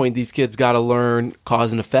 at some point these kids got to learn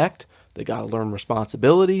cause and effect. They got to learn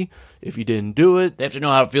responsibility. If you didn't do it, They have to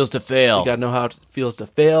know how it feels to fail. you got to know how it feels to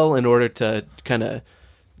fail in order to kind of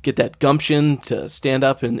get that gumption to stand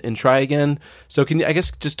up and try again. So can you, I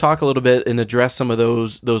guess, just talk a little bit and address some of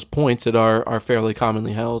those points that are fairly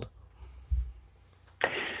commonly held?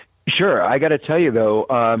 Sure. I got to tell you, though,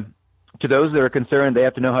 to those that are concerned, they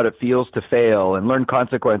have to know how it feels to fail and learn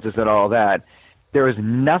consequences and all that. There is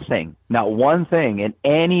nothing, not one thing in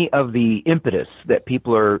any of the impetus that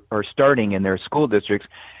people are starting in their school districts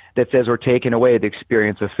that says we're taking away the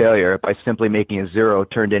experience of failure by simply making a zero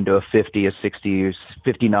turned into a 50, a 60, a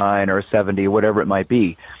 59, or a 70, whatever it might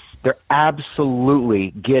be. They're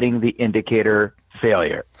absolutely getting the indicator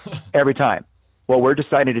failure every time. What we're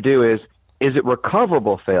deciding to do is it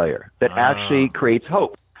recoverable failure that actually creates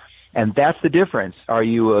hope? And that's the difference. Are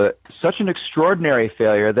you such an extraordinary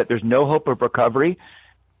failure that there's no hope of recovery?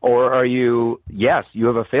 Or are you, yes, you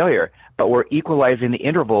have a failure, but we're equalizing the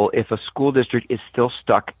interval if a school district is still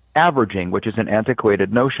stuck averaging, which is an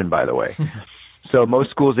antiquated notion, by the way. So most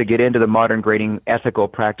schools that get into the modern grading, ethical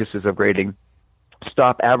practices of grading,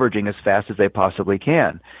 stop averaging as fast as they possibly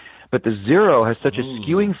can. But the zero has such a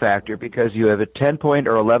skewing factor because you have a 10-point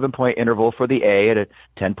or 11-point interval for the A and a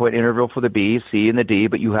 10-point interval for the B, C, and the D,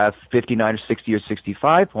 but you have 59 or 60 or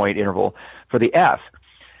 65-point interval for the F.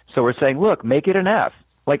 So we're saying, look, make it an F.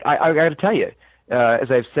 Like, I got to tell you, as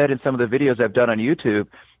I've said in some of the videos I've done on YouTube,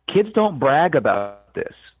 kids don't brag about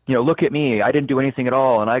this. Look at me, I didn't do anything at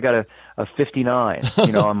all, and I got a 59,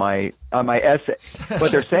 on my essay.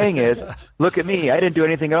 What they're saying is, look at me, I didn't do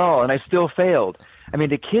anything at all, and I still failed. I mean,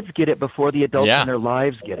 the kids get it before the adults in their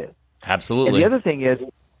lives get it. Absolutely. And the other thing is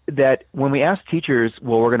that when we ask teachers,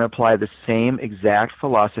 well, we're going to apply the same exact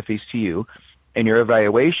philosophies to you, in your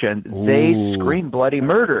evaluation, they scream bloody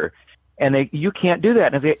murder. And you can't do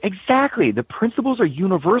that. And exactly, the principles are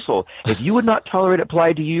universal. If you would not tolerate it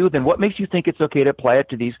applied to you, then what makes you think it's okay to apply it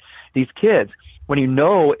to these kids when you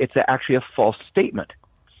know it's actually a false statement?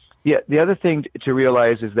 The other thing to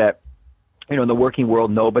realize is that, in the working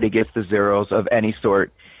world, nobody gets the zeros of any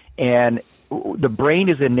sort. And the brain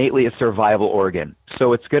is innately a survival organ.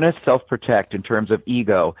 So it's going to self-protect in terms of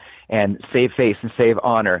ego and save face and save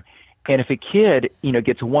honor. And if a kid,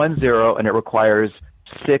 gets 1 0 and it requires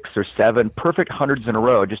 6 or 7 perfect hundreds in a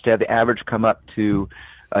row just to have the average come up to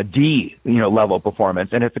a D, level performance.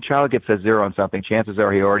 And if a child gets a 0 on something, chances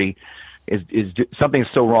are he already is something is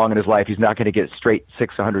so wrong in his life, he's not going to get straight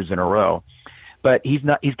 600s in a row. But he's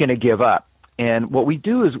going to give up. And what we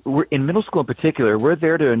do is, we're in middle school in particular, we're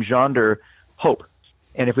there to engender hope.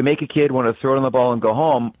 And if we make a kid want to throw in the ball and go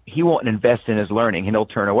home, he won't invest in his learning and he'll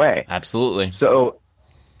turn away. Absolutely. So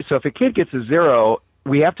if a kid gets a 0,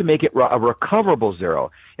 we have to make it a recoverable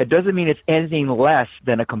 0. It doesn't mean it's anything less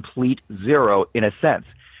than a complete 0 in a sense.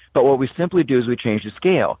 But what we simply do is we change the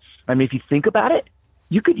scale. I mean, if you think about it,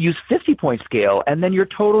 you could use 50-point scale, and then you're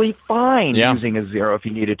totally fine using a 0 if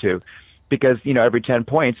you needed to. Because, every 10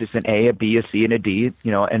 points, it's an A, a B, a C, and a D,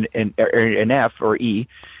 and an F or E.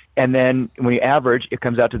 And then when you average, it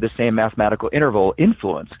comes out to the same mathematical interval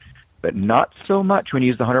influence, but not so much when you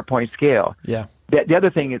use the 100-point scale. Yeah. The other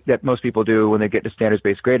thing that most people do when they get to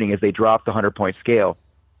standards-based grading is they drop the 100-point scale.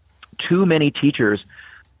 Too many teachers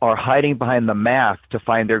are hiding behind the math to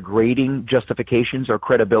find their grading justifications or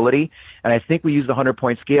credibility. And I think we use the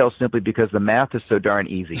 100-point scale simply because the math is so darn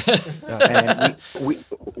easy. And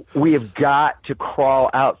we have got to crawl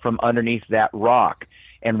out from underneath that rock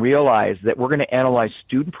and realize that we're going to analyze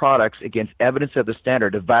student products against evidence of the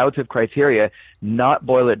standard, evaluative criteria, not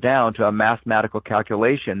boil it down to a mathematical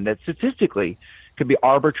calculation that statistically could be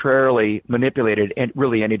arbitrarily manipulated in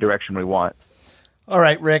really any direction we want. All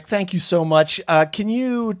right, Rick, thank you so much. Can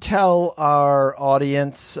you tell our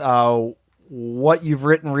audience what you've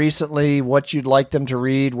written recently, what you'd like them to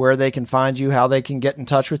read, where they can find you, how they can get in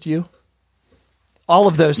touch with you? All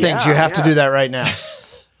of those things. You have to do that right now.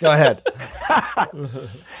 Go ahead.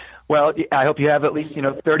 Well, I hope you have at least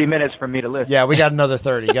 30 minutes for me to list. Yeah, we got another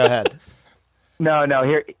 30. Go ahead.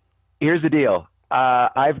 No. Here's the deal.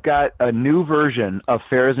 I've got a new version of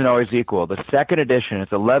Fair Isn't Always Equal, the second edition.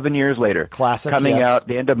 It's 11 years later. Classic, coming yes. out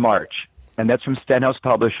the end of March. And that's from Stenhouse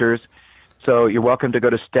Publishers. So you're welcome to go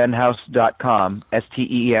to stenhouse.com,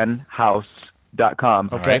 STEN house.com,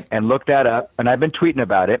 okay, and look that up. And I've been tweeting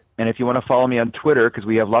about it. And if you want to follow me on Twitter, because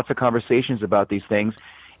we have lots of conversations about these things,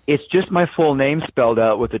 it's just my full name spelled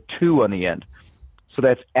out with a 2 on the end. So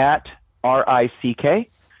that's at RickWormley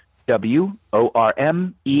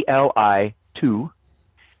 2.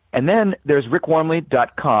 And then there's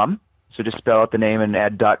rickwormley.com. So just spell out the name and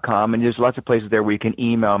add .com. And there's lots of places there where you can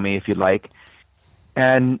email me if you'd like.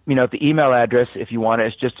 And, the email address, if you want it,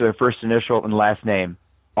 is just a first initial and last name,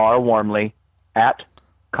 rwormley at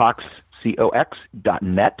cox.net.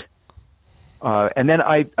 And then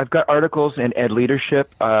I've got articles in Ed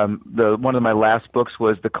Leadership. One of my last books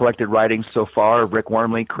was The Collected Writings So Far of Rick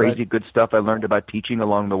Wormley, crazy good stuff I learned about teaching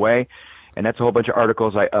along the way. And that's a whole bunch of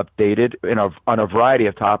articles I updated on a variety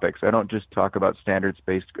of topics. I don't just talk about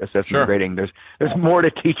standards-based assessment and grading. There's more to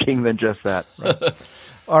teaching than just that. Right?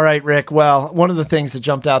 All right, Rick. Well, one of the things that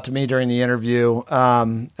jumped out to me during the interview,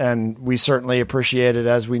 and we certainly appreciate it,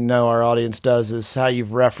 as we know our audience does, is how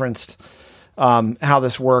you've referenced how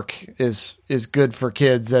this work is good for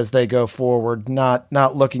kids as they go forward,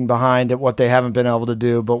 not looking behind at what they haven't been able to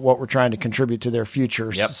do, but what we're trying to contribute to their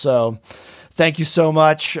futures. Yep. So thank you so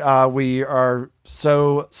much. We are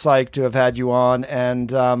so psyched to have had you on.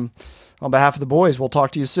 And on behalf of the boys, we'll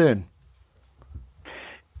talk to you soon.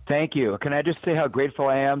 Thank you. Can I just say how grateful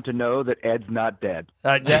I am to know that Ed's not dead?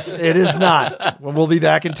 It is not. We'll be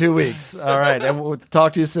back in 2 weeks. All right. And we'll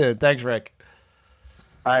talk to you soon. Thanks, Rick.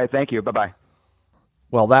 All right. Thank you. Bye-bye.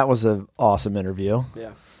 Well, that was an awesome interview.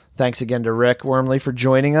 Yeah. Thanks again to Rick Wormley for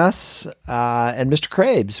joining us. And Mr.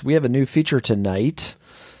 Krabs, we have a new feature tonight.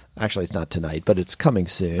 Actually, it's not tonight, but it's coming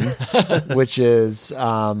soon, which is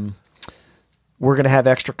we're going to have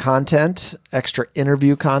extra content, extra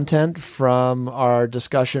interview content from our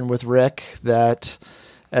discussion with Rick that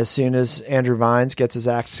as soon as Andrew Vines gets his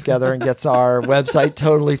act together and gets our website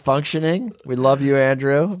totally functioning. We love you,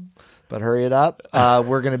 Andrew, but hurry it up.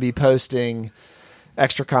 We're going to be posting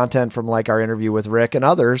extra content from like our interview with Rick and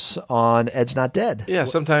others on Ed's Not Dead. Yeah,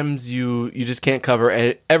 sometimes you just can't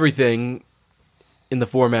cover everything in the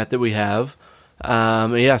format that we have.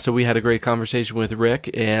 Yeah, so we had a great conversation with Rick,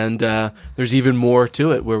 and there's even more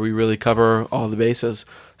to it where we really cover all the bases.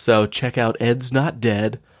 So check out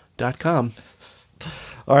edsnotdead.com.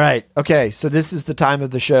 All right. Okay. So this is the time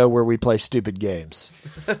of the show where we play stupid games.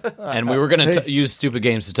 And we were going to use stupid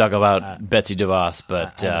games to talk about Betsy DeVos,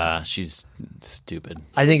 but she's stupid.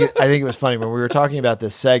 I think it was funny when we were talking about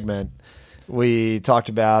this segment. We talked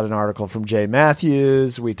about an article from Jay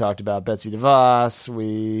Matthews. We talked about Betsy DeVos.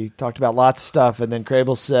 We talked about lots of stuff, and then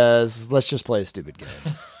Crable says, "Let's just play a stupid game,"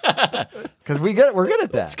 because we're good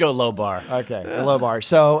at that. Let's go low bar. Okay, low bar.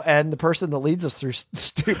 So, and the person that leads us through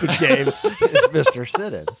stupid games is Mr.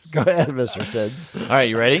 Siddons. Go ahead, Mr. Siddons. All right,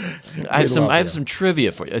 you ready? I love have you. some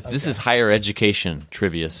trivia for you. This is higher education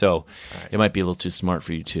trivia, so it might be a little too smart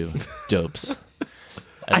for you two dopes.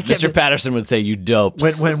 As Mr. Patterson would say, you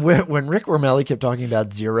dopes. When Rick Wormelli kept talking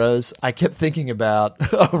about zeros, I kept thinking about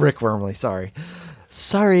Rick Wormelli. Sorry.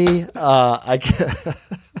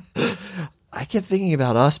 I kept thinking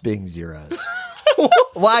about us being zeros.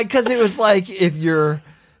 Why? Because it was like if you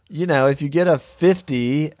get a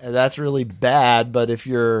 50, that's really bad. But if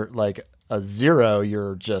you're like a 0,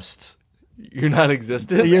 you're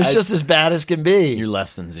non-existent. You're just as bad as can be. You're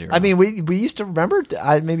less than 0. I mean, we used to remember.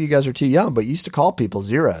 Maybe you guys are too young, but you used to call people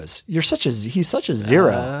zeros. He's such a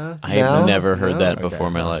 0. I have never heard that before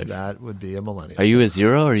in my life. That would be a millennial. Are you a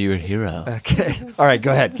 0 or are you a hero? Okay. All right.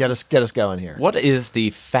 Go ahead. Get us going here. What is the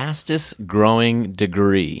fastest growing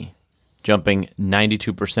degree, jumping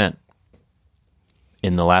 92%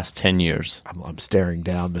 in the last 10 years? I'm staring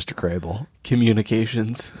down, Mr. Crable.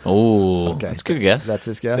 Communications. Oh, Okay. that's a good guess. That's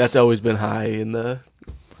his guess. That's always been high in the...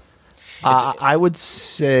 I would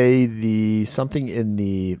say something in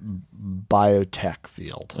the biotech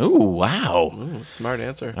field. Oh, wow. Smart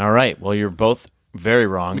answer. All right. Well, you're both very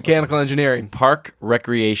wrong. Mechanical engineering. Park,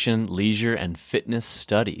 recreation, leisure, and fitness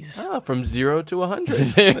studies. From 0 to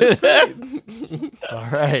 100. All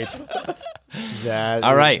right.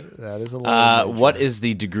 All right. That is a little what is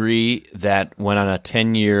the degree that went on a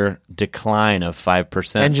 10-year decline of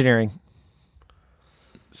 5%? engineering.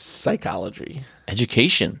 Psychology.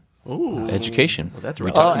 Education. Ooh. Education. Well, that's we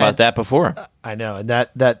right. talked about that before. I know, and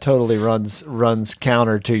that totally runs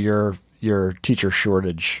counter to your teacher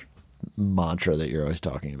shortage mantra that you're always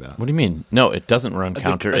talking about. What do you mean? No, it doesn't run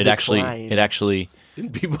counter. It decline. actually.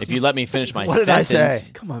 If you let me finish my What did I sentence,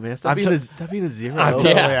 say? Come on, man. Stop being a 0. I'm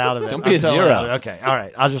totally Yeah. out of it. Don't be I'm a totally 0. out of it. Okay, all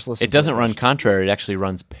right. I'll just listen. it doesn't run contrary. It actually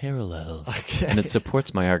runs parallel, and it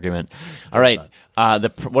supports my argument. All right.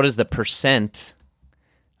 What is the percent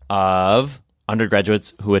of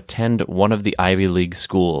undergraduates who attend one of the Ivy League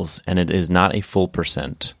schools? And it is not a full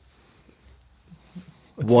percent.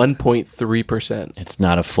 1.3%. It's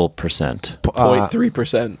not a full percent.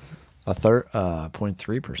 0.3%. A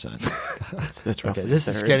 0.3%. That's roughly Okay, this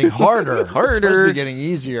a is third. getting harder. It's supposed to Harder. be getting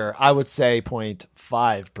easier. I would say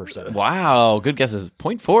 0.5%. Wow, good guesses.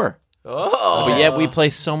 0.4. Oh, but yet we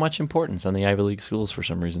place so much importance on the Ivy League schools for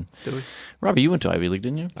some reason. Robbie, you went to Ivy League,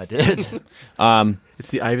 didn't you? I did. It's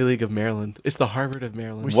the Ivy League of Maryland. It's the Harvard of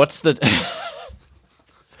Maryland. What's the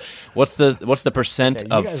percent you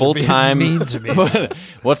of guys are full time? being mean to me.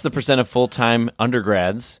 What's the percent of full time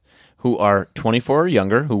undergrads who are 24 or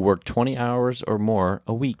younger who work 20 hours or more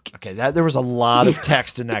a week? Okay, there was a lot of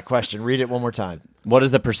text in that question. Read it one more time. What is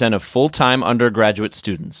the percent of full time undergraduate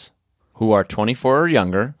students who are 24 or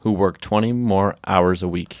younger who work 20 more hours a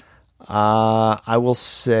week? I will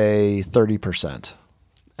say 30%.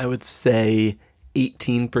 I would say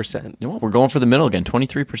 18%. You know what? We're going for the middle again.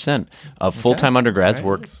 23% of full time undergrads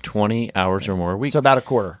work 20 hours or more a week. So about a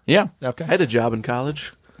quarter. Yeah. Okay. I had a job in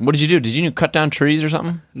college. What did you do? Did you cut down trees or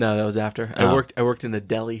something? No, that was after. Oh. I worked in the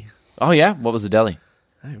deli. Oh, yeah? What was the deli?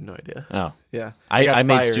 I have no idea. Oh. Yeah. I got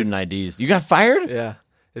made fired. student IDs. You got fired? Yeah.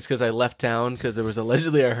 It's because I left town because there was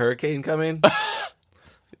allegedly a hurricane coming.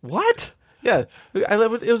 What? Yeah.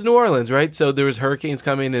 It was New Orleans, right? So there was hurricanes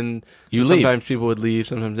coming, and You so leave. sometimes people would leave,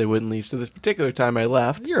 sometimes they wouldn't leave. So this particular time I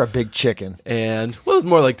left, You're a big chicken. and well, it was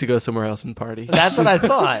more like to go somewhere else and party. That's what I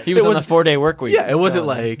thought. He was It on was- the 4-day work week. Yeah, it wasn't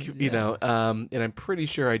going. like, and I'm pretty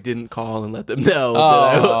sure I didn't call and let them know.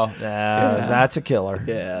 Oh. That's a killer.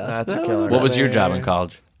 Yeah, That's so a killer. What was your job in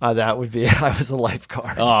college? That would be, I was a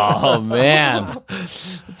lifeguard. Oh, man.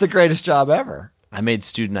 It's the greatest job ever. I made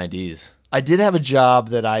student IDs. I did have a job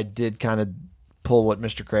that I did kind of pull what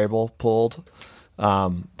Mr. Crable pulled.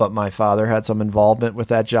 But my father had some involvement with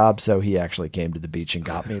that job, so he actually came to the beach and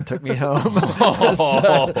got me and took me home.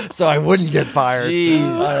 so I wouldn't get fired. Jeez.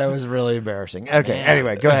 That was really embarrassing. Okay,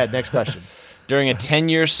 anyway, go ahead. Next question. During a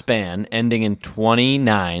 10-year span ending in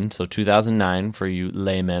 2009 for you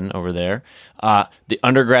laymen over there, the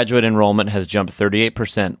undergraduate enrollment has jumped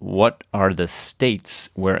 38%. What are the states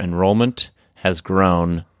where enrollment has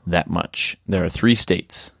grown that much? There are 3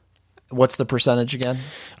 states. What's the percentage again?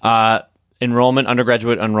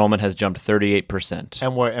 Undergraduate enrollment has jumped 38%.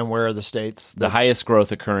 And where are the states? The highest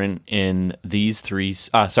growth occurring in these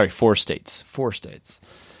 4 states. 4 states.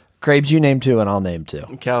 Crabes, you name 2 and I'll name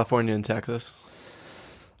 2. California and Texas.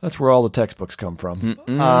 That's where all the textbooks come from.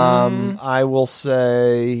 I will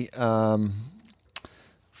say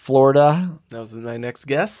Florida. That was my next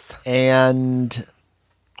guess. And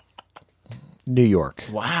New York.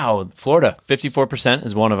 Wow. Florida, 54%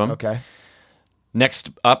 is one of them. Okay. Next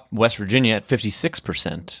up, West Virginia at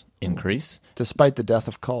 56% increase. Despite the death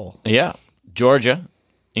of Cole. Yeah. Georgia,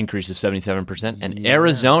 increase of 77%. And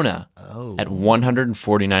Arizona at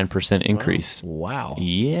 149% increase. Wow.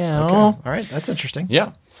 Yeah. Okay. All right. That's interesting.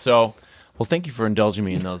 Yeah. So, well, thank you for indulging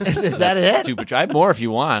me in those. Is that it? Stupid. I have more if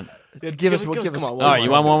you want. Give us. come on, Oh, you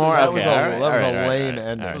want one more? That Okay, was all a, right, that was all a right, lame all right,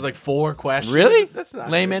 ending. all It was like 4 questions. Really? That's not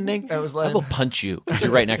lame good. ending? That was I lame. will punch you because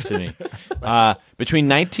you're right next to me. Between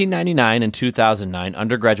 1999 and 2009,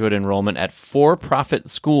 undergraduate enrollment at for-profit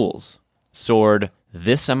schools soared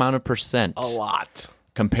this amount of percent. A lot.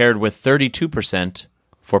 Compared with 32%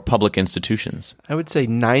 for public institutions. I would say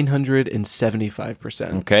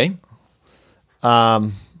 975%. Okay?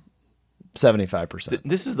 75%.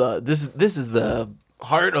 This is the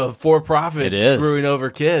heart of for-profit It is. screwing over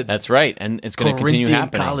kids. That's right, and it's going to continue Corinthian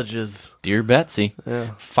happening. colleges. Dear Betsy,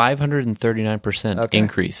 539% Okay.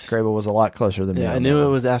 increase. Crable was a lot closer than me. Yeah, I on knew that it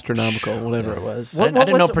one. was astronomical, whatever it was. I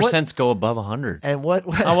didn't know was- percents go above 100. And what?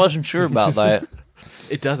 I wasn't sure about that.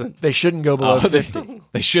 It doesn't. They shouldn't go below 50.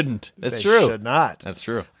 They shouldn't. That's They true. should not. That's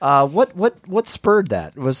true. What spurred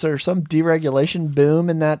that? Was there some deregulation boom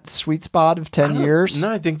in that sweet spot of 10 years?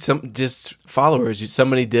 No, I think some just followers.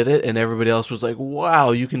 Somebody did it, and everybody else was like,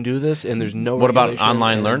 "Wow, you can do this!" And there's no. What about regulation.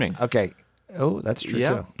 online And- learning? Okay. Oh, that's true Yeah.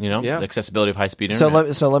 too. You know, Yeah. the accessibility of high-speed So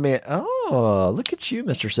internet. let me. Oh, look at you,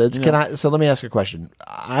 Mr. Sids. Let me ask a question.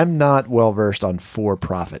 I'm not well versed on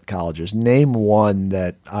for-profit colleges. Name one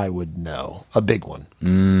that I would know. A big one.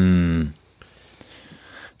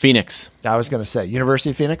 Phoenix. I was going to say University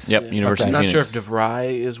of Phoenix. Yep, University I'm of not sure if Phoenix.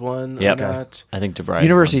 DeVry is one Yep. or not. I think DeVry.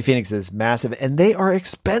 University of Phoenix is massive, and they are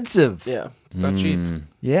expensive. Yeah, it's not cheap.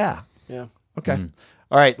 Yeah. Yeah. Okay.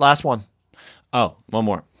 All right. Last one. Oh, one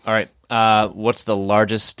more. All right. What's the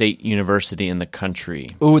largest state university in the country?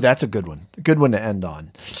 Ooh, that's a good one. A good one to end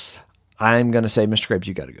on. I'm going to say, Mr. Graves,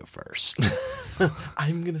 you got to go first.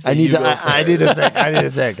 I'm gonna say I need you to. go I need to think. I need to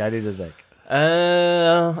think. I need to think.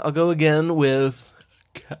 I'll go again with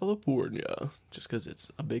California, just because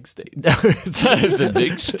it's a big state. It's a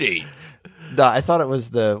big state. No, I thought it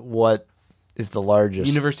was what is the largest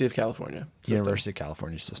University of California. system. University of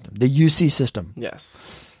California system, the UC system.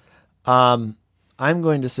 Yes. I'm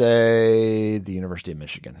going to say the University of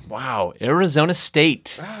Michigan. Wow. Arizona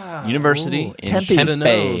State University in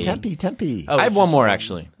Tempe. Tempe. Tempe. Oh, I have it's one just more,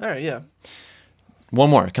 actually. All right. Yeah.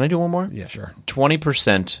 One more. Can I do one more? Yeah, sure.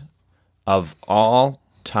 20% of all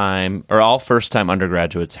first-time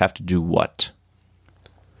undergraduates have to do what?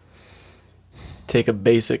 Take a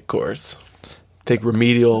basic course. Take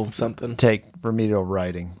remedial something. Take remedial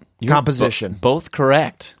writing, composition. Both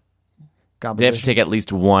correct. They Composition. have to take at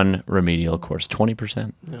least one remedial course.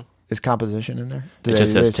 20%. Is composition in there? It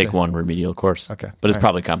just says take one remedial course. Okay. But it's All right.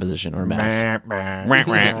 probably composition or math. That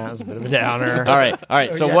was a bit of a downer. All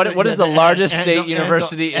right. So Yeah, what is the yeah, largest end state on-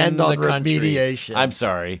 university end in the on country? remediation. I'm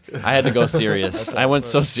sorry. I had to go serious. I went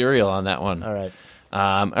so serial on that one. All right.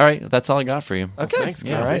 All right. That's all I got for you. Okay. Thanks,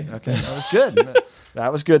 All Casey. right. Okay. That was good.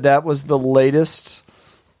 That was good. That was the latest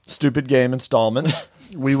Stupid Game installment.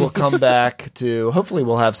 We will come back to, hopefully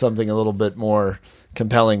we'll have something a little bit more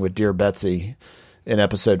compelling with Dear Betsy in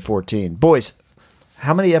episode 14. Boys,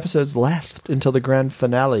 how many episodes left until the grand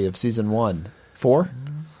finale of season 1? 4?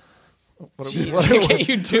 Can't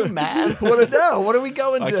you do math? What are we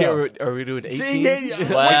going to? Are we doing 18?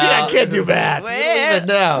 See, I can't do bad.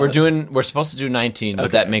 We're supposed to do 19,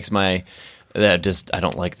 but that makes I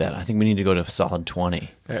don't like that. I think we need to go to a solid 20.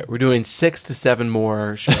 All right, we're doing 6 to 7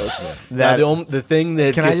 more shows. That- the thing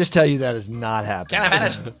that Can I just tell you that is not happening? Can I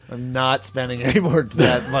finish? I'm not spending any more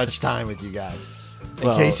that much time with you guys. And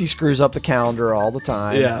Well- Casey screws up the calendar all the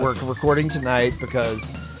time. Yes. We're recording tonight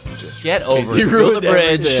because Get over You it. Build ruined a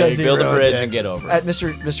bridge. everything. Build a Ruined bridge it. and get over it.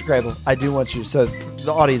 Mr. Grable, I do want you. So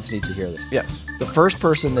the audience needs to hear this. Yes. The first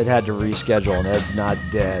person that had to reschedule an Ed's Not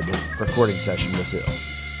Dead recording session was who?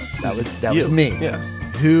 That was You. me. Yeah.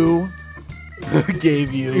 Who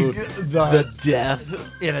gave you the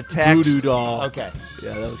death in a text voodoo doll. Okay.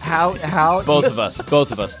 Yeah, that was How Both of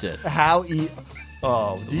us did.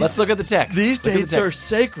 Let's look at the text. These Look at the dates are text.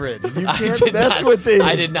 sacred. You I can't did mess not- with these.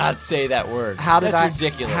 I did not say that word. That's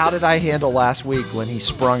ridiculous. How did I handle last week when he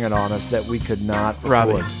sprung it on us that we could not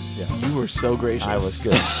Robbie, record? Yes. you were so gracious. I was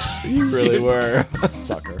good. You really were.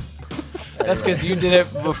 Sucker. That's because you did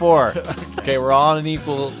it before. Okay, we're all on an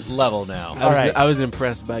equal level now. I was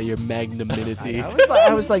impressed by your magnanimity.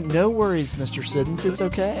 I was like, no worries, Mr. Siddons. It's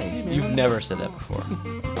okay. You've never said that before.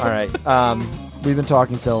 All right. We've been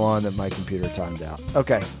talking so long that my computer timed out.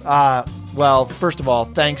 Okay. Well, first of all,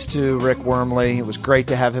 thanks to Rick Wormley. It was great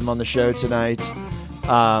to have him on the show tonight.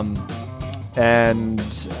 And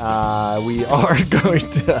we are going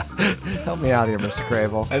to help me out here, Mr.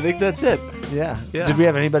 Cravel. I think that's it. Yeah. Yeah. Did we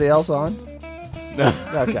have anybody else on? No.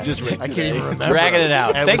 Okay. Just Rick I can't today. even remember. Dragging it out.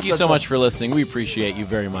 It Thank was you so such much for listening. We appreciate you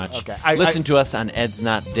very much. Okay. Listen to us on Ed's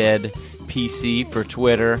Not Dead PC for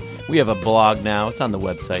Twitter. We have a blog now. It's on the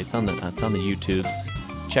website. It's on the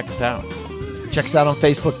YouTubes. Check us out. Check us out on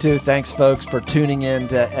Facebook, too. Thanks, folks, for tuning in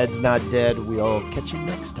to Ed's Not Dead. We'll catch you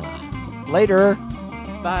next time. Later.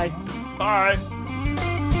 Bye. Bye.